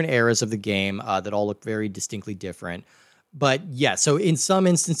 4 different eras of the game that all look very distinctly different. But yeah, so in some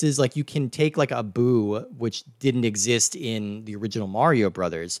instances, like you can take like a Boo, which didn't exist in the original Mario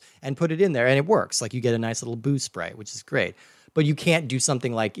Brothers, and put it in there, and it works. Like you get a nice little Boo sprite, which is great. But you can't do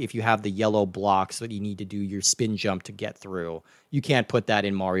something like if you have the yellow blocks that you need to do your spin jump to get through. You can't put that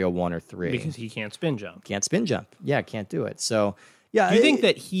in Mario 1 or 3. Because he can't spin jump. Can't spin jump. Yeah, can't do it. So, yeah. Do you think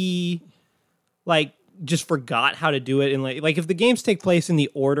that he, like, just forgot how to do it? And like if the games take place in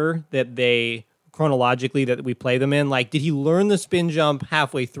the order that they, chronologically, that we play them in, like, did he learn the spin jump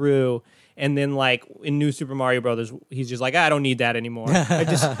halfway through? And then, like in New Super Mario Brothers, he's just like, I don't need that anymore.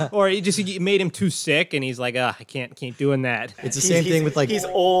 He made him too sick, and he's like, I can't keep doing that. It's the same thing with like he's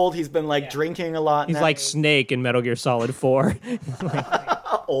old. He's been like drinking a lot. He's now. like Snake in Metal Gear Solid 4.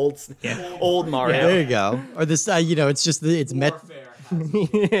 old Mario. Yeah, there you go. Or this, it's just it's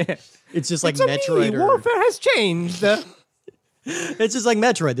It's just like Metroid. Warfare has changed. It's just like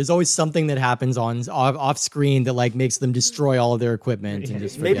Metroid. There's always something that happens off screen that like makes them destroy all of their equipment and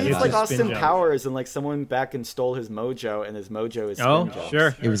just maybe forget it's about like Austin Powers and like someone back and stole his mojo, and his mojo is spin jumps.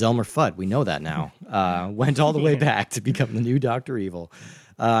 Sure. It was Elmer Fudd. We know that now. Went all the way back to become the new Dr. Evil.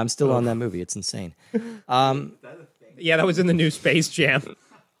 I'm still on that movie. It's insane. Yeah, that was in the new Space Jam.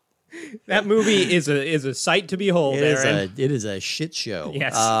 That movie is a sight to behold. It is a shit show.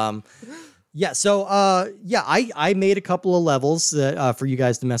 Yes. Yeah, so I made a couple of levels that for you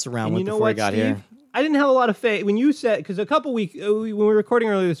guys to mess around with before I got Steve? here. I didn't have a lot of faith when you said, because a couple weeks when we were recording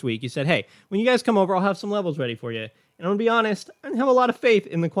earlier this week, you said, "Hey, when you guys come over, I'll have some levels ready for you." And I'm gonna be honest, I didn't have a lot of faith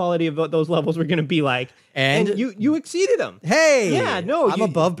in the quality of what those levels were gonna be like, and you exceeded them. Hey, yeah, no, I'm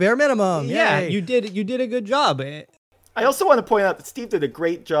above bare minimum. Yeah, Yay. you did a good job. I also want to point out that Steve did a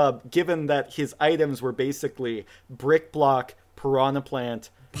great job, given that his items were basically brick block, piranha plant,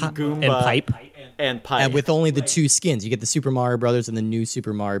 Goomba, and pipe. And with only the 2 skins. You get the Super Mario Brothers and the new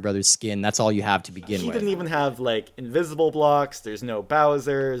Super Mario Brothers skin. That's all you have to begin with. He didn't even have like invisible blocks. There's no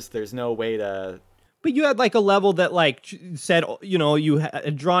Bowsers. There's no way to... But you had like a level that like said, you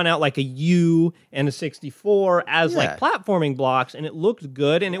had drawn out like a U and a 64 as like platforming blocks, and it looked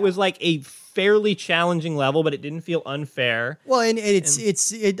good, and it was like a fairly challenging level, but it didn't feel unfair. Well, and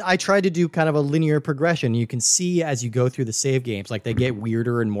I tried to do kind of a linear progression. You can see as you go through the save games, like they get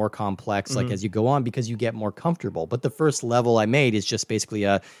weirder and more complex, like as you go on, because you get more comfortable. But the first level I made is just basically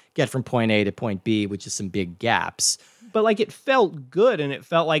a get from point A to point B, which is some big gaps. but like it felt good, and it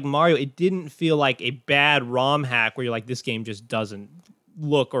felt like Mario. It didn't feel like a bad ROM hack where you're like, this game just doesn't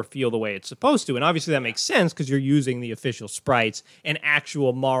look or feel the way it's supposed to. And obviously that makes sense because you're using the official sprites and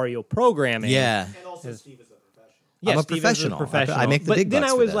actual Mario programming. Yeah. And also, Steve is a professional. Yeah, I'm a Steve is professional. I make the but big then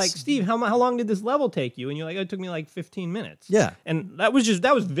bucks I for was like, this. Steve, how long did this level take you? And you're like, oh, it took me like 15 minutes. Yeah. And that was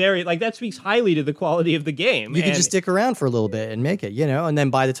very, like, that speaks highly to the quality of the game. You can And- just stick around for a little bit and make it, and then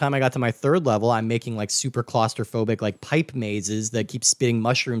by the time I got to my third level, I'm making like super claustrophobic like pipe mazes that keep spitting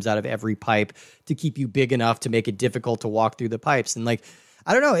mushrooms out of every pipe to keep you big enough to make it difficult to walk through the pipes. And like,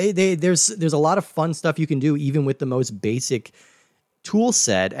 I don't know, there's a lot of fun stuff you can do even with the most basic tool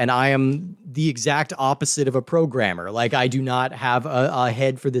set, and I am the exact opposite of a programmer. Like, I do not have a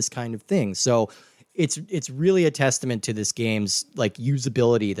head for this kind of thing. So it's really a testament to this game's like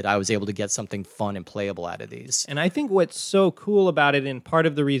usability that I was able to get something fun and playable out of these. And I think what's so cool about it, and part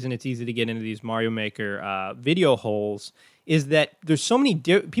of the reason it's easy to get into these Mario Maker video holes, is that there's so many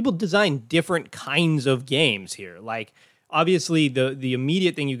people design different kinds of games here. Like, obviously, the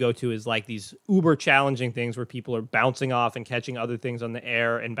immediate thing you go to is like these uber challenging things where people are bouncing off and catching other things on the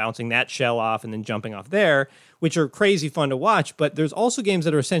air and bouncing that shell off and then jumping off there, which are crazy fun to watch. But there's also games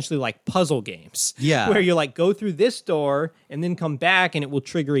that are essentially like puzzle games. Yeah. Where you like go through this door and then come back and it will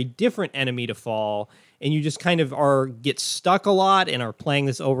trigger a different enemy to fall. And you just kind of get stuck a lot and are playing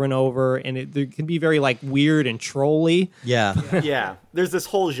this over and over. And it can be very like weird and trolly. Yeah. Yeah, there's this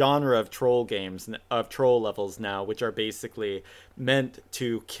whole genre of troll games, of troll levels now, which are basically meant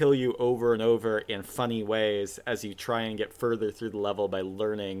to kill you over and over in funny ways as you try and get further through the level by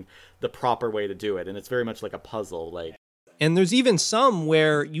learning the proper way to do it. And it's very much like a puzzle. Like, And there's even some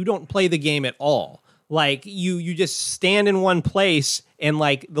where you don't play the game at all. Like you just stand in one place and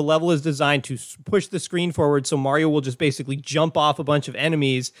like the level is designed to push the screen forward, so Mario will just basically jump off a bunch of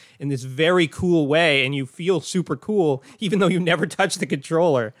enemies in this very cool way, and you feel super cool even though you never touch the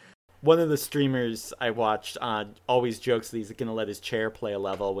controller. one of the streamers I watched always jokes that he's going to let his chair play a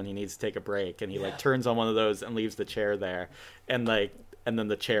level when he needs to take a break, and he like turns on one of those and leaves the chair there, and then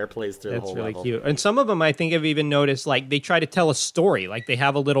the chair plays through the That's whole really level. cute. And some of them I think I've even noticed, like they try to tell a story. Like they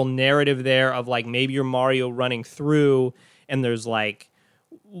have a little narrative there of like maybe you're Mario running through and there's like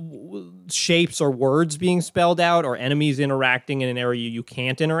shapes or words being spelled out or enemies interacting in an area you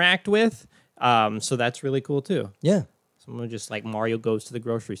can't interact with. So that's really cool too. Yeah. Someone just like Mario goes to the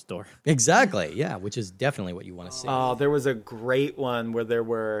grocery store. Exactly. Yeah, which is definitely what you want to see. There was a great one where there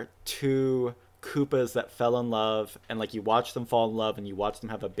were two Koopas that fell in love, and like you watch them fall in love and you watch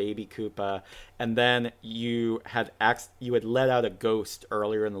them have a baby Koopa, and then you had let out a ghost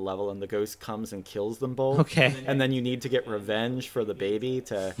earlier in the level, and the ghost comes and kills them both. Okay. And then you need to get revenge for the baby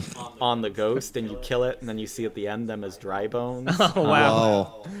on the ghost, and you kill it, and then you see at the end them as dry bones. Oh,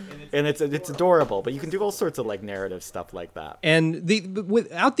 wow. Oh, And it's adorable, but you can do all sorts of like narrative stuff like that. And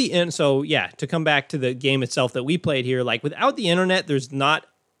without the end, so yeah, to come back to the game itself that we played here, like without the internet, there's not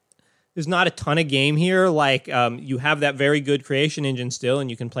a ton of game here. Like you have that very good creation engine still, and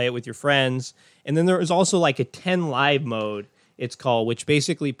you can play it with your friends. And then there is also like a 10 live mode, it's called, which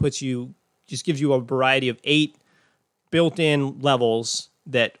basically just gives you a variety of 8 built-in levels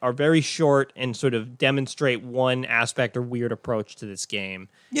that are very short and sort of demonstrate one aspect or weird approach to this game.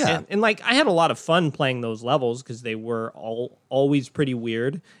 Yeah. And like I had a lot of fun playing those levels because they were always pretty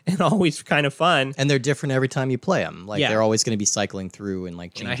weird and always kind of fun. and they're different every time you play them. Like Yeah. they're always going to be cycling through and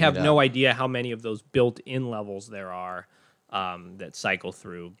like changing. And I have it no up. idea how many of those built-in levels there are that cycle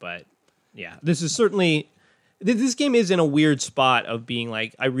through. But yeah, this is certainly... This game is in a weird spot of being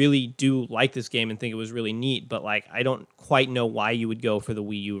like, I really do like this game and think it was really neat, but like I don't quite know why you would go for the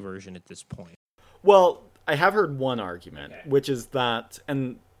Wii U version at this point. Well, I have heard one argument, which is that,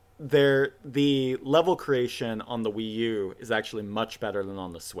 and the level creation on the Wii U is actually much better than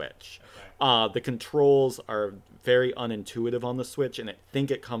on the Switch. The controls are very unintuitive on the Switch, and I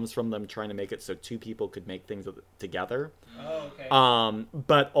think it comes from them trying to make it so two people could make things together. Oh, okay.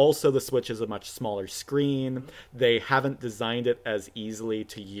 But also the Switch is a much smaller screen. They haven't designed it as easily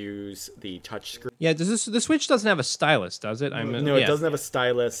to use the touchscreen. Yeah, the Switch doesn't have a stylus, does it? No, it doesn't have a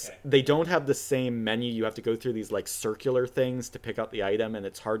stylus. Okay. They don't have the same menu. You have to go through these like circular things to pick out the item, and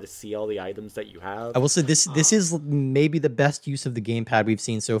it's hard to see all the items that you have. I will say this is maybe the best use of the gamepad we've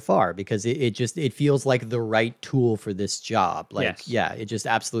seen so far, because it feels like the right tool for this job. Like, yes. Yeah, it just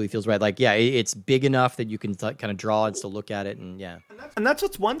absolutely feels right. Like, yeah, it's big enough that you can kind of draw and still look at it, and yeah. And that's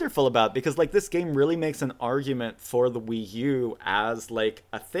what's wonderful about it, because like this game really makes an argument for the Wii U as like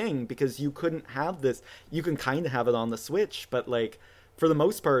a thing, because you couldn't have this. You can kind of have it on the Switch, but like for the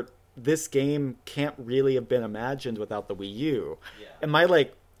most part, this game can't really have been imagined without the Wii U. Yeah. And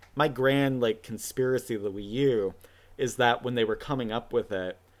my grand like conspiracy of the Wii U is that when they were coming up with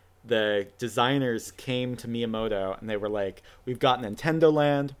it, the designers came to Miyamoto and they were like, we've got Nintendo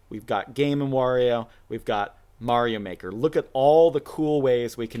Land, we've got Game & Wario, we've got Mario Maker. Look at all the cool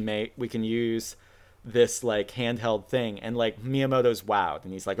ways we can use this like handheld thing. And like Miyamoto's wowed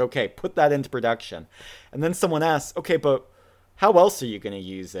and he's like, okay, put that into production. And then someone asks, okay, but how else are you going to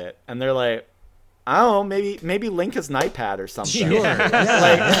use it? And they're like, I don't know, maybe Link has an iPad or something. Sure.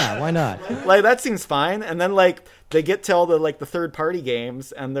 Yeah, why not? Like that seems fine. And then like they get to all the like the third party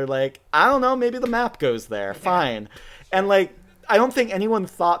games and they're like, I don't know, maybe the map goes there. Fine. And like I don't think anyone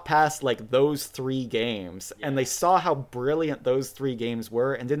thought past like those 3 games, and they saw how brilliant those 3 games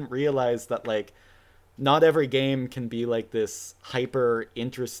were and didn't realize that like not every game can be like this hyper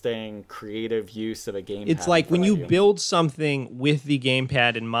interesting creative use of a game. It's like when you build something with the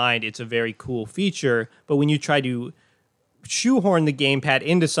gamepad in mind, it's a very cool feature, but when you try to shoehorn the gamepad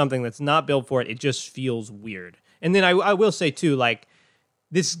into something that's not built for it, it just feels weird. And then I will say too, like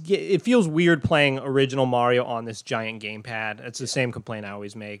it feels weird playing original Mario on this giant gamepad. It's the same complaint I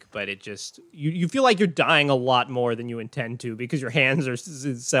always make, but it just you feel like you're dying a lot more than you intend to because your hands are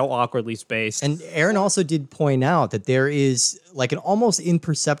so awkwardly spaced. And Aaron also did point out that there is like an almost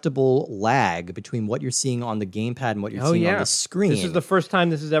imperceptible lag between what you're seeing on the gamepad and what you're seeing on the screen. This is the first time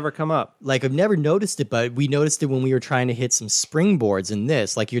this has ever come up. Like I've never noticed it, but we noticed it when we were trying to hit some springboards in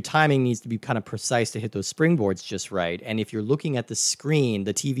this. Like your timing needs to be kind of precise to hit those springboards just right. And if you're looking at the screen,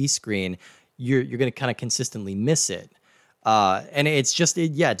 the TV screen, you're going to kind of consistently miss it. And it's just,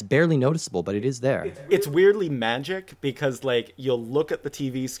 it's barely noticeable, but it is there. It's weirdly magic because like you'll look at the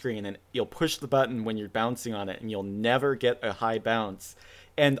TV screen and you'll push the button when you're bouncing on it and you'll never get a high bounce.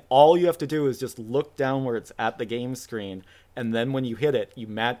 And all you have to do is just look downwards at the game screen, and then when you hit it,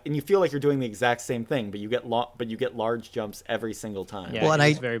 and you feel like you're doing the exact same thing, but you get large jumps every single time. Yeah,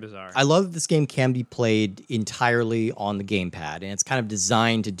 it's very bizarre. I love that this game can be played entirely on the gamepad, and it's kind of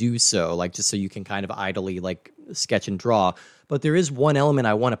designed to do so, like just so you can kind of idly like sketch and draw. But there is one element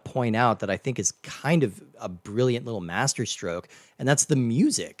I want to point out that I think is kind of a brilliant little masterstroke, and that's the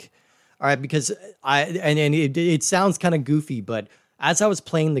music. All right, because it sounds kind of goofy, but as I was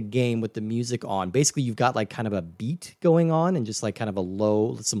playing the game with the music on, basically you've got like kind of a beat going on and just like kind of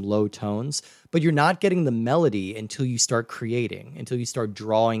some low tones, but you're not getting the melody until you start creating, until you start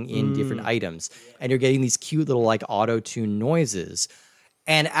drawing in different items, and you're getting these cute little like auto-tune noises.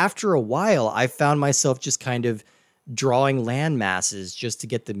 And after a while, I found myself just kind of drawing land masses just to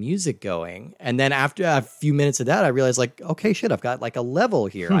get the music going. And then after a few minutes of that, I realized like, okay, shit, I've got like a level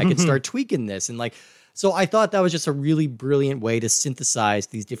here. I can start tweaking this and like. So I thought that was just a really brilliant way to synthesize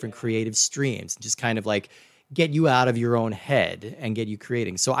these different creative streams and just kind of like get you out of your own head and get you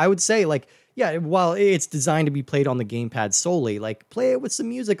creating. So I would say like, yeah, while it's designed to be played on the gamepad solely, like play it with some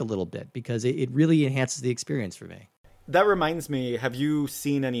music a little bit because it really enhances the experience for me. That reminds me, have you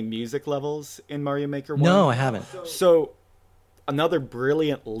seen any music levels in Mario Maker 1? No, I haven't. So another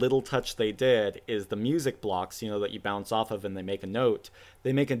brilliant little touch they did is the music blocks, that you bounce off of and they make a note.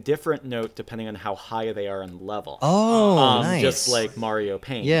 They make a different note depending on how high they are in level. Oh, nice. Just like Mario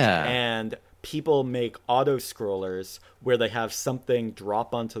Paint. Yeah. And people make auto-scrollers where they have something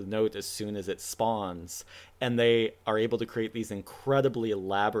drop onto the note as soon as it spawns. And they are able to create these incredibly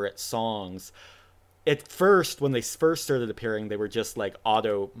elaborate songs. At first, when they first started appearing, they were just like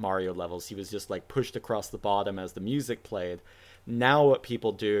auto Mario levels. He was just like pushed across the bottom as the music played. Now what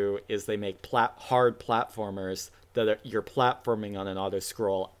people do is they make hard platformers that you're platforming on an auto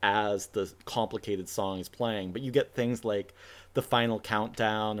scroll as the complicated song is playing. But you get things like the Final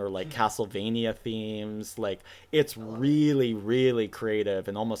Countdown or like Castlevania themes. Like it's really, really creative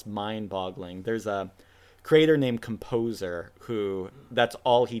and almost mind-boggling. There's a creator named Composer who that's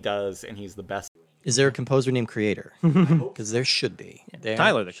all he does, and he's the best. Is there a composer named Creator? Because there should be.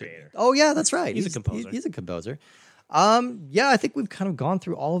 Tyler, the Creator. Oh yeah, that's right. He's a composer. He's a composer. Yeah, I think we've kind of gone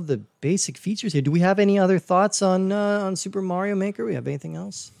through all of the basic features here. Do we have any other thoughts on Super Mario Maker? We have anything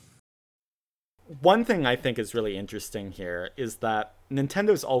else? One thing I think is really interesting here is that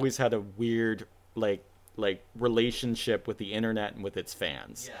Nintendo's always had a weird like relationship with the internet and with its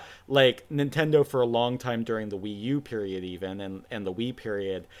fans. Yeah. Like Nintendo for a long time during the Wii U period even and the Wii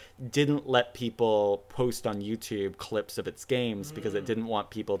period didn't let people post on YouTube clips of its games because it didn't want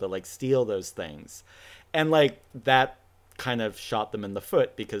people to like steal those things. And like that kind of shot them in the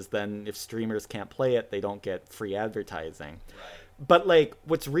foot because then if streamers can't play it, they don't get free advertising. Right. But like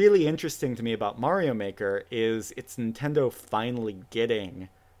what's really interesting to me about Mario Maker is it's Nintendo finally getting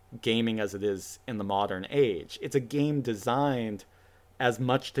gaming as it is in the modern age. It's a game designed as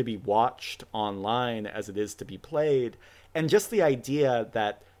much to be watched online as it is to be played. And just the idea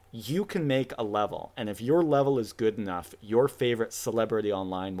that you can make a level, and if your level is good enough, your favorite celebrity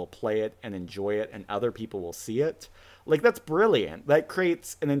online will play it and enjoy it, and other people will see it. Like, that's brilliant. That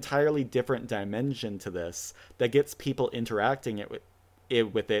creates an entirely different dimension to this that gets people interacting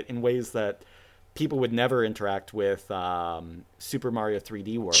with it in ways that people would never interact with Super Mario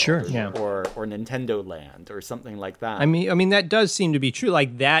 3D World, Sure. or Nintendo Land or something like that. I mean that does seem to be true.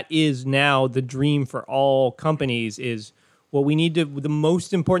 Like, that is now the dream for all companies. Is what we need to. The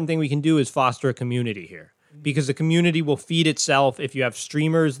most important thing we can do is foster a community here, because the community will feed itself. If you have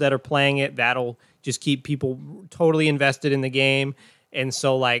streamers that are playing it, that'll just keep people totally invested in the game. And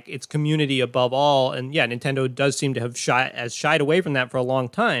so, like, it's community above all. And yeah, Nintendo does seem to have shied away from that for a long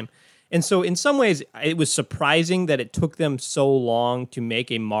time. And so in some ways, it was surprising that it took them so long to make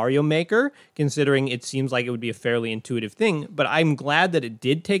a Mario Maker, considering it seems like it would be a fairly intuitive thing. But I'm glad that it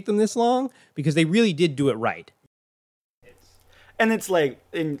did take them this long, because they really did do it right. And it's like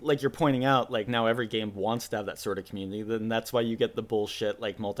you're pointing out, like, now every game wants to have that sort of community. Then that's why you get the bullshit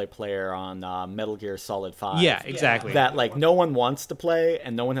like multiplayer on Metal Gear Solid 5. Yeah, exactly. That, like, no one wants to play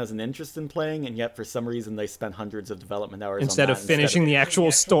and no one has an interest in playing, and yet for some reason they spend hundreds of development hours Instead on of finishing the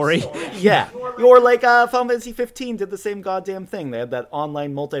actual story. Yeah. Or like Final Fantasy 15 did the same goddamn thing. They had that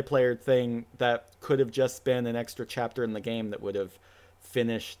online multiplayer thing that could have just been an extra chapter in the game that would have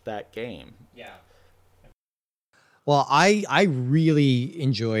finished that game. Yeah. Well, I really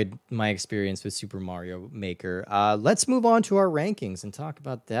enjoyed my experience with Super Mario Maker. Let's move on to our rankings and talk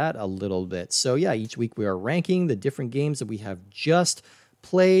about that a little bit. So yeah, each week we are ranking the different games that we have just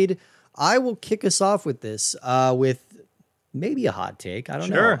played. I will kick us off with this with maybe a hot take. I don't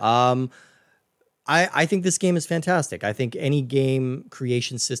know. I think this game is fantastic. I think any game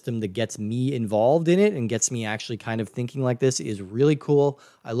creation system that gets me involved in it and gets me actually kind of thinking like this is really cool.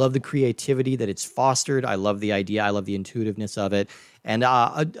 I love the creativity that it's fostered. I love the idea. I love the intuitiveness of it. And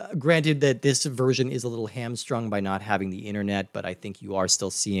granted that this version is a little hamstrung by not having the internet, but I think you are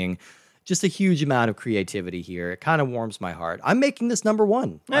still seeing just a huge amount of creativity here. It kind of warms my heart. I'm making this number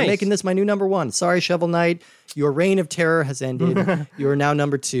one. Nice. I'm making this my new number one. Sorry, Shovel Knight. Your reign of terror has ended. You are now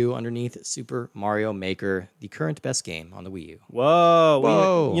number two underneath Super Mario Maker, the current best game on the Wii U.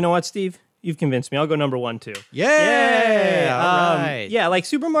 Whoa. You know what, Steve? You've convinced me. I'll go number one, too. Yay! All right. Yeah, like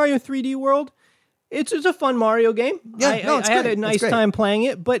Super Mario 3D World, it's a fun Mario game. Yeah, I had a nice time playing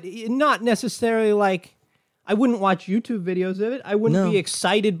it, but not necessarily like... I wouldn't watch YouTube videos of it. I wouldn't be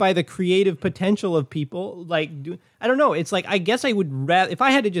excited by the creative potential of people. Like, I don't know. It's like, I guess I would rather, if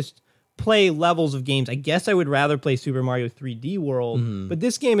I had to just play levels of games, I guess I would rather play Super Mario 3D World. Mm-hmm. But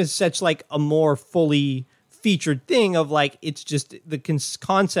this game is such like a more fully featured thing of like, it's just, the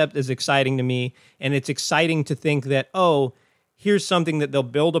concept is exciting to me. And it's exciting to think that, oh, here's something that they'll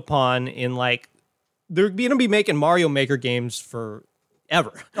build upon in like, they're going to be making Mario Maker games for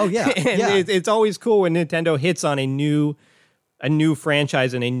ever. Oh yeah, and it's always cool when Nintendo hits on a new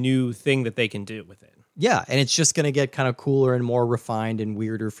franchise and a new thing that they can do with it. Yeah, and it's just going to get kind of cooler and more refined and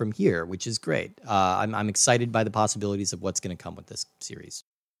weirder from here, which is great. I'm excited by the possibilities of what's going to come with this series.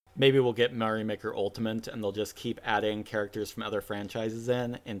 Maybe we'll get Mario Maker Ultimate, and they'll just keep adding characters from other franchises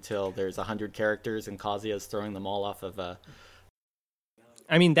in until there's 100 characters, and Kazuya's throwing them all off of a...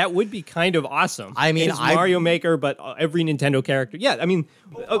 I mean, that would be kind of awesome. I mean, it's Mario Maker, but every Nintendo character. Yeah, I mean...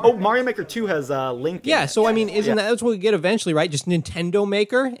 Mario Maker 2 has Link in it. So I mean, that's what we get eventually, right? Just Nintendo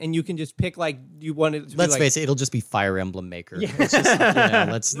Maker, and you can just pick, like, you want it to Let's be face it, it'll just be Fire Emblem Maker. Yeah. It's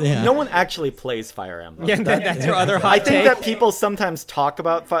just, No one actually plays Fire Emblem. Yeah, that's your other hot I think take. that people sometimes talk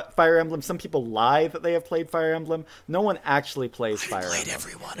about Fire Emblem. Some people lie that they have played Fire Emblem. No one actually plays Fire Emblem.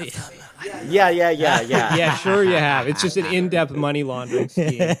 every one of them. Yeah. Yeah, sure you have. It's just an in-depth money laundering scheme.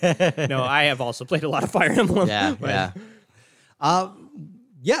 No, I have also played a lot of Fire Emblem. Yeah.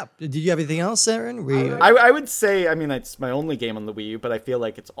 Did you have anything else, Aaron? I would say, I mean, it's my only game on the Wii U, but I feel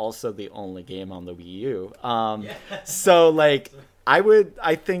like it's also the only game on the Wii U. So, like,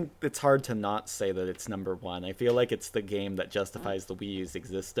 I think it's hard to not say that it's number one. I feel like it's the game that justifies the Wii U's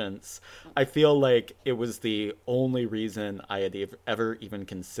existence. I feel like it was the only reason I had ever even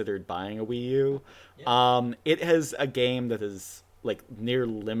considered buying a Wii U. It has a game that is, like, near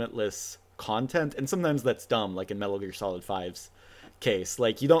limitless content, and sometimes that's dumb, like in Metal Gear Solid 5's case.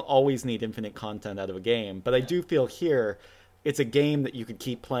 Like, you don't always need infinite content out of a game, but I do feel here it's a game that you could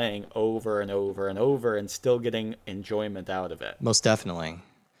keep playing over and over and over and still getting enjoyment out of it. Most definitely.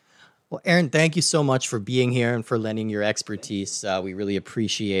 Well, Aaron, thank you so much for being here and for lending your expertise. We really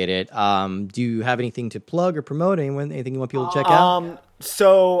appreciate it. Do you have anything to plug or promote? Anything you want people to check out?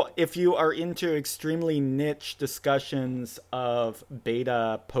 So if you are into extremely niche discussions of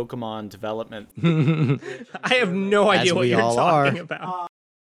beta Pokemon development... I have no idea what you're talking about.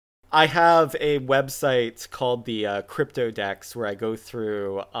 I have a website called the Cryptodex where I go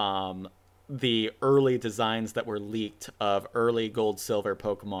through the early designs that were leaked of early gold, silver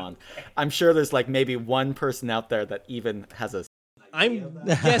Pokemon. I'm sure there's like maybe one person out there that even has a... I'm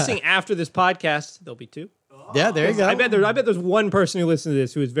guessing after this podcast, there'll be two. Yeah, there you go. I bet there's one person who listens to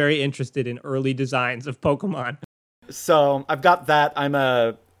this who is very interested in early designs of Pokemon. So I've got that. I'm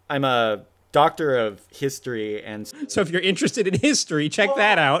a doctor of history, and So if you're interested in history, check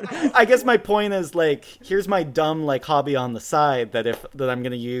that out. I guess my point is like, here's my dumb like hobby on the side that I'm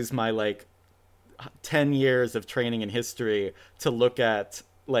gonna use my like 10 years of training in history to look at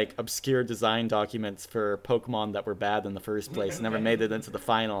like obscure design documents for Pokemon that were bad in the first place, never made it into the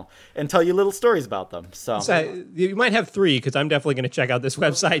final, and tell you little stories about them. So You might have three, because I'm definitely going to check out this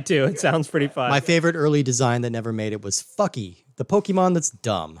website too. It sounds pretty fun. My favorite early design that never made it was Fucky, the Pokemon that's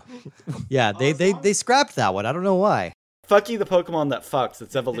dumb. Yeah, they scrapped that one. I don't know why. Fucky the Pokemon that fucks.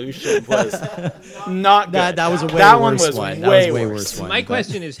 Its evolution was not good. That was a way that worse one was one. way That was way worse. worse one. My but-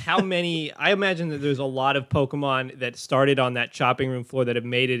 question is, how many? I imagine that there's a lot of Pokemon that started on that chopping room floor that have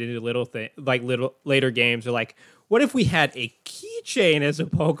made it into little later games. Or like, what if we had a keychain as a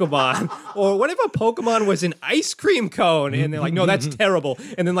Pokemon, or what if a Pokemon was an ice cream cone? And they're like, no, that's terrible.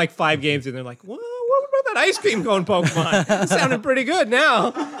 And then like 5 games, and they're like, well, what about that ice cream cone Pokemon? It sounded pretty good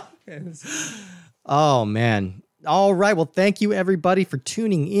now. Oh, man. All right. Well, thank you, everybody, for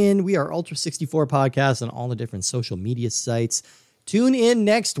tuning in. We are Ultra 64 Podcast on all the different social media sites. Tune in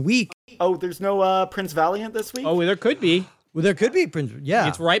next week. Oh, there's no Prince Valiant this week? Oh, there could be. Well, there could be Prince. Yeah.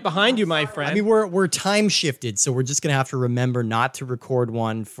 It's right behind you, my friend. I mean, we're time shifted, so we're just going to have to remember not to record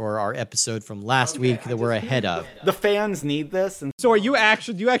one for our episode from last week that we're ahead of. The fans need this. And So do you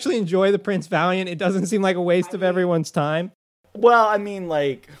actually enjoy the Prince Valiant? It doesn't seem like a waste of everyone's time. well, I mean,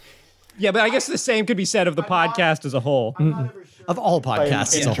 like... Yeah, but I guess the same could be said of the podcast as a whole. Of all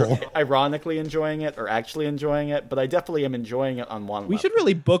podcasts as a whole. Ironically enjoying it or actually enjoying it, but I definitely am enjoying it on one level. We should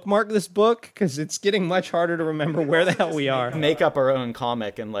really bookmark this book, because it's getting much harder to remember where the hell we are. make up our own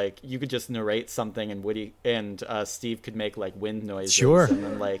comic, and like you could just narrate something, and Woody and Steve could make like wind noises. Sure. And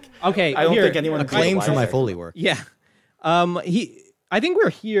then like Okay, I don't here, think anyone would be Acclaim for my wiser. Foley work. Yeah. I think we're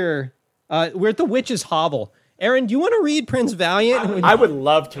here. We're at the Witch's Hovel. Aaron, do you want to read Prince Valiant? I would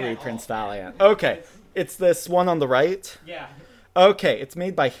love to read Prince Valiant. Okay, it's this one on the right. Yeah. Okay, it's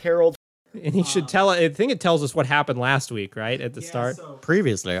made by Harold. And he should tell. I think it tells us what happened last week, right at the start.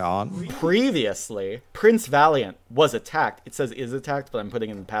 Previously on. Previously, Prince Valiant was attacked. It says is attacked, but I'm putting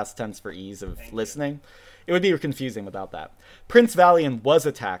it in past tense for ease of listening. It would be confusing without that. Prince Valiant was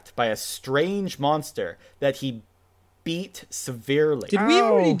attacked by a strange monster that he beat severely. Did we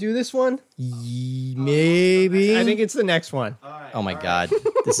already do this one? Maybe. I think it's the next one. Oh my God.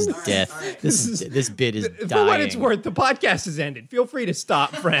 This is death. This bit is dying. For what it's worth, the podcast has ended. Feel free to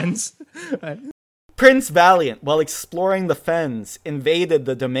stop, friends. Prince Valiant, while exploring the fens, invaded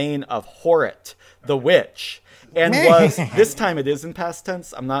the domain of Horit, the witch, and was, this time it is in past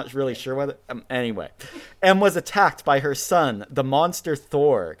tense, I'm not really sure whether, anyway, and was attacked by her son, the monster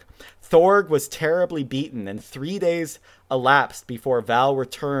Thorg. Thorg was terribly beaten, and 3 days elapsed before Val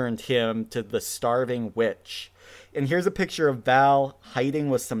returned him to the starving witch. And here's a picture of Val hiding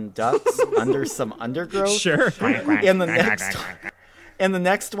with some ducks under some undergrowth. Sure. And the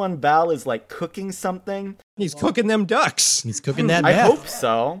next one, Val is like cooking something. He's cooking them ducks. He's cooking that I meth. hope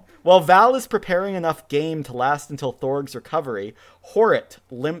so. While Val is preparing enough game to last until Thorg's recovery, Horit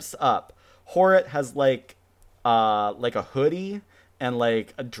limps up. Horit has like a hoodie and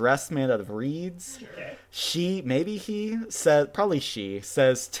like a dress made out of reeds. Okay. Probably she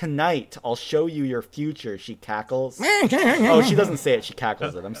says, "Tonight I'll show you your future," she cackles. Oh, she doesn't say it, she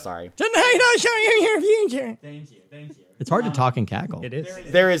cackles it. I'm sorry. Tonight I'll show you your future. Thank you. It's hard to talk and cackle. It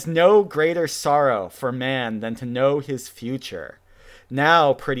is. There is no greater sorrow for man than to know his future.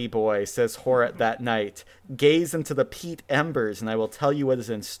 Now, pretty boy, says Horit that night, gaze into the peat embers and I will tell you what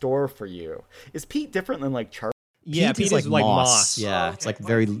is in store for you. Is peat different than like charcoal? Yeah, Peat Pete is like moss. Yeah, it's like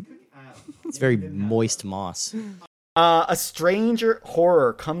it's very moist moss. A stranger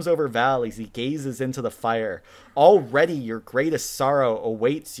horror comes over Val as he gazes into the fire. Already your greatest sorrow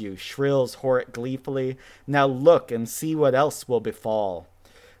awaits you, shrills Horit gleefully. Now look and see what else will befall.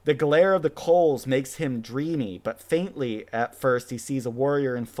 The glare of the coals makes him dreamy, but faintly at first he sees a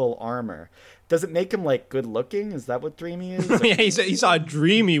warrior in full armor. Does it make him like good looking? Is that what dreamy is? Yeah, he saw a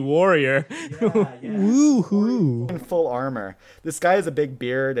dreamy warrior. Woohoo! In full armor. This guy has a big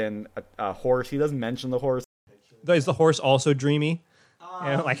beard and a horse. He doesn't mention the horse. Is the horse also dreamy?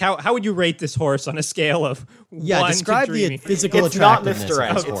 Like how would you rate this horse on a scale of Yeah, 1 to describe the dreamy? physical It's not attractiveness Mr. of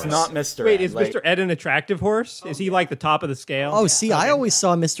Ed. this It's horse. not Mr. Wait, Ed. is Like, Mr. Ed an attractive horse? Is he like the top of the scale? Oh, see, I always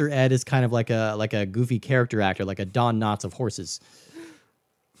saw Mr. Ed as kind of like a goofy character actor, like a Don Knotts of horses.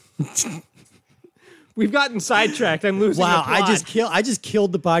 We've gotten sidetracked. I'm losing. Wow, the plot. I just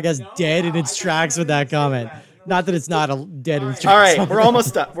killed the podcast dead in its tracks with that comment. Not that it's not a dead in its all tracks. right, we're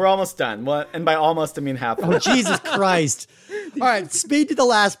almost done. We're almost done. What? And by almost, I mean half. Oh, Jesus Christ. All right, speed to the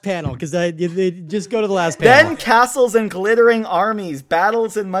last panel, because just go to the last panel. Then castles and glittering armies,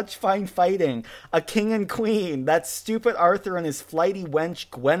 battles and much fine fighting, a king and queen, that stupid Arthur and his flighty wench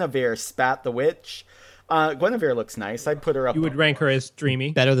Guinevere spat the witch. Guinevere looks nice. I'd put her up. You would rank her as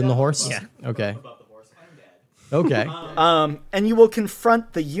dreamy. Better than the horse? Yeah. Okay. Okay. And you will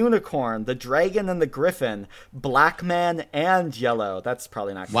confront the unicorn, the dragon, and the griffin, black man and yellow. That's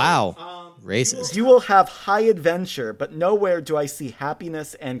probably not good. Wow. Racist. You will have high adventure, but nowhere do I see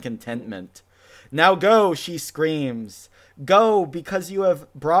happiness and contentment. Now go, she screams. Go, because you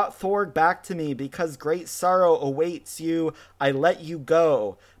have brought Thorg back to me, because great sorrow awaits you. I let you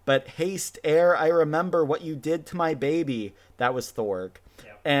go. But haste ere I remember what you did to my baby. That was Thorg.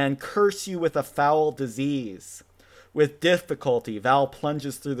 And curse you with a foul disease. With difficulty, Val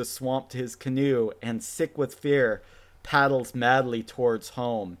plunges through the swamp to his canoe, and sick with fear, paddles madly towards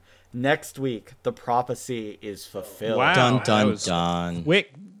home. Next week, the prophecy is fulfilled. Wow. Dun, that dun, was dun.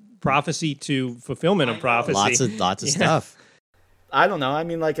 Quick prophecy to fulfillment of prophecy. Lots of stuff. I don't know. I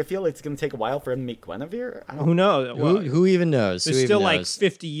mean, like, I feel like it's going to take a while for him to meet Guinevere. I don't Who knows? Well, Who even knows? there's Who even still like knows?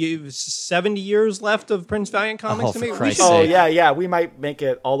 50 years, 70 years left of Prince Valiant comics Oh, to for make. Christ's Oh, sake. yeah. We might make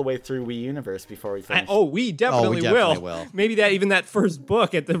it all the way through Wii Universe before we finish. We definitely, definitely will. Maybe that first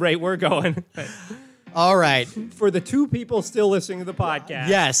book at the rate we're going. All right. For the 2 people still listening to the podcast.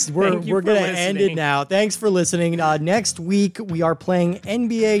 Yes, thank you we're for going to end it listening. now. Thanks for listening. Next week, we are playing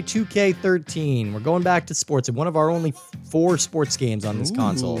NBA 2K13. We're going back to sports, and one of our only 4 sports games on this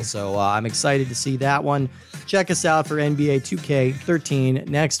console. So I'm excited to see that one. Check us out for NBA 2K13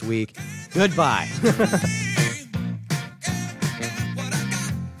 next week. Goodbye.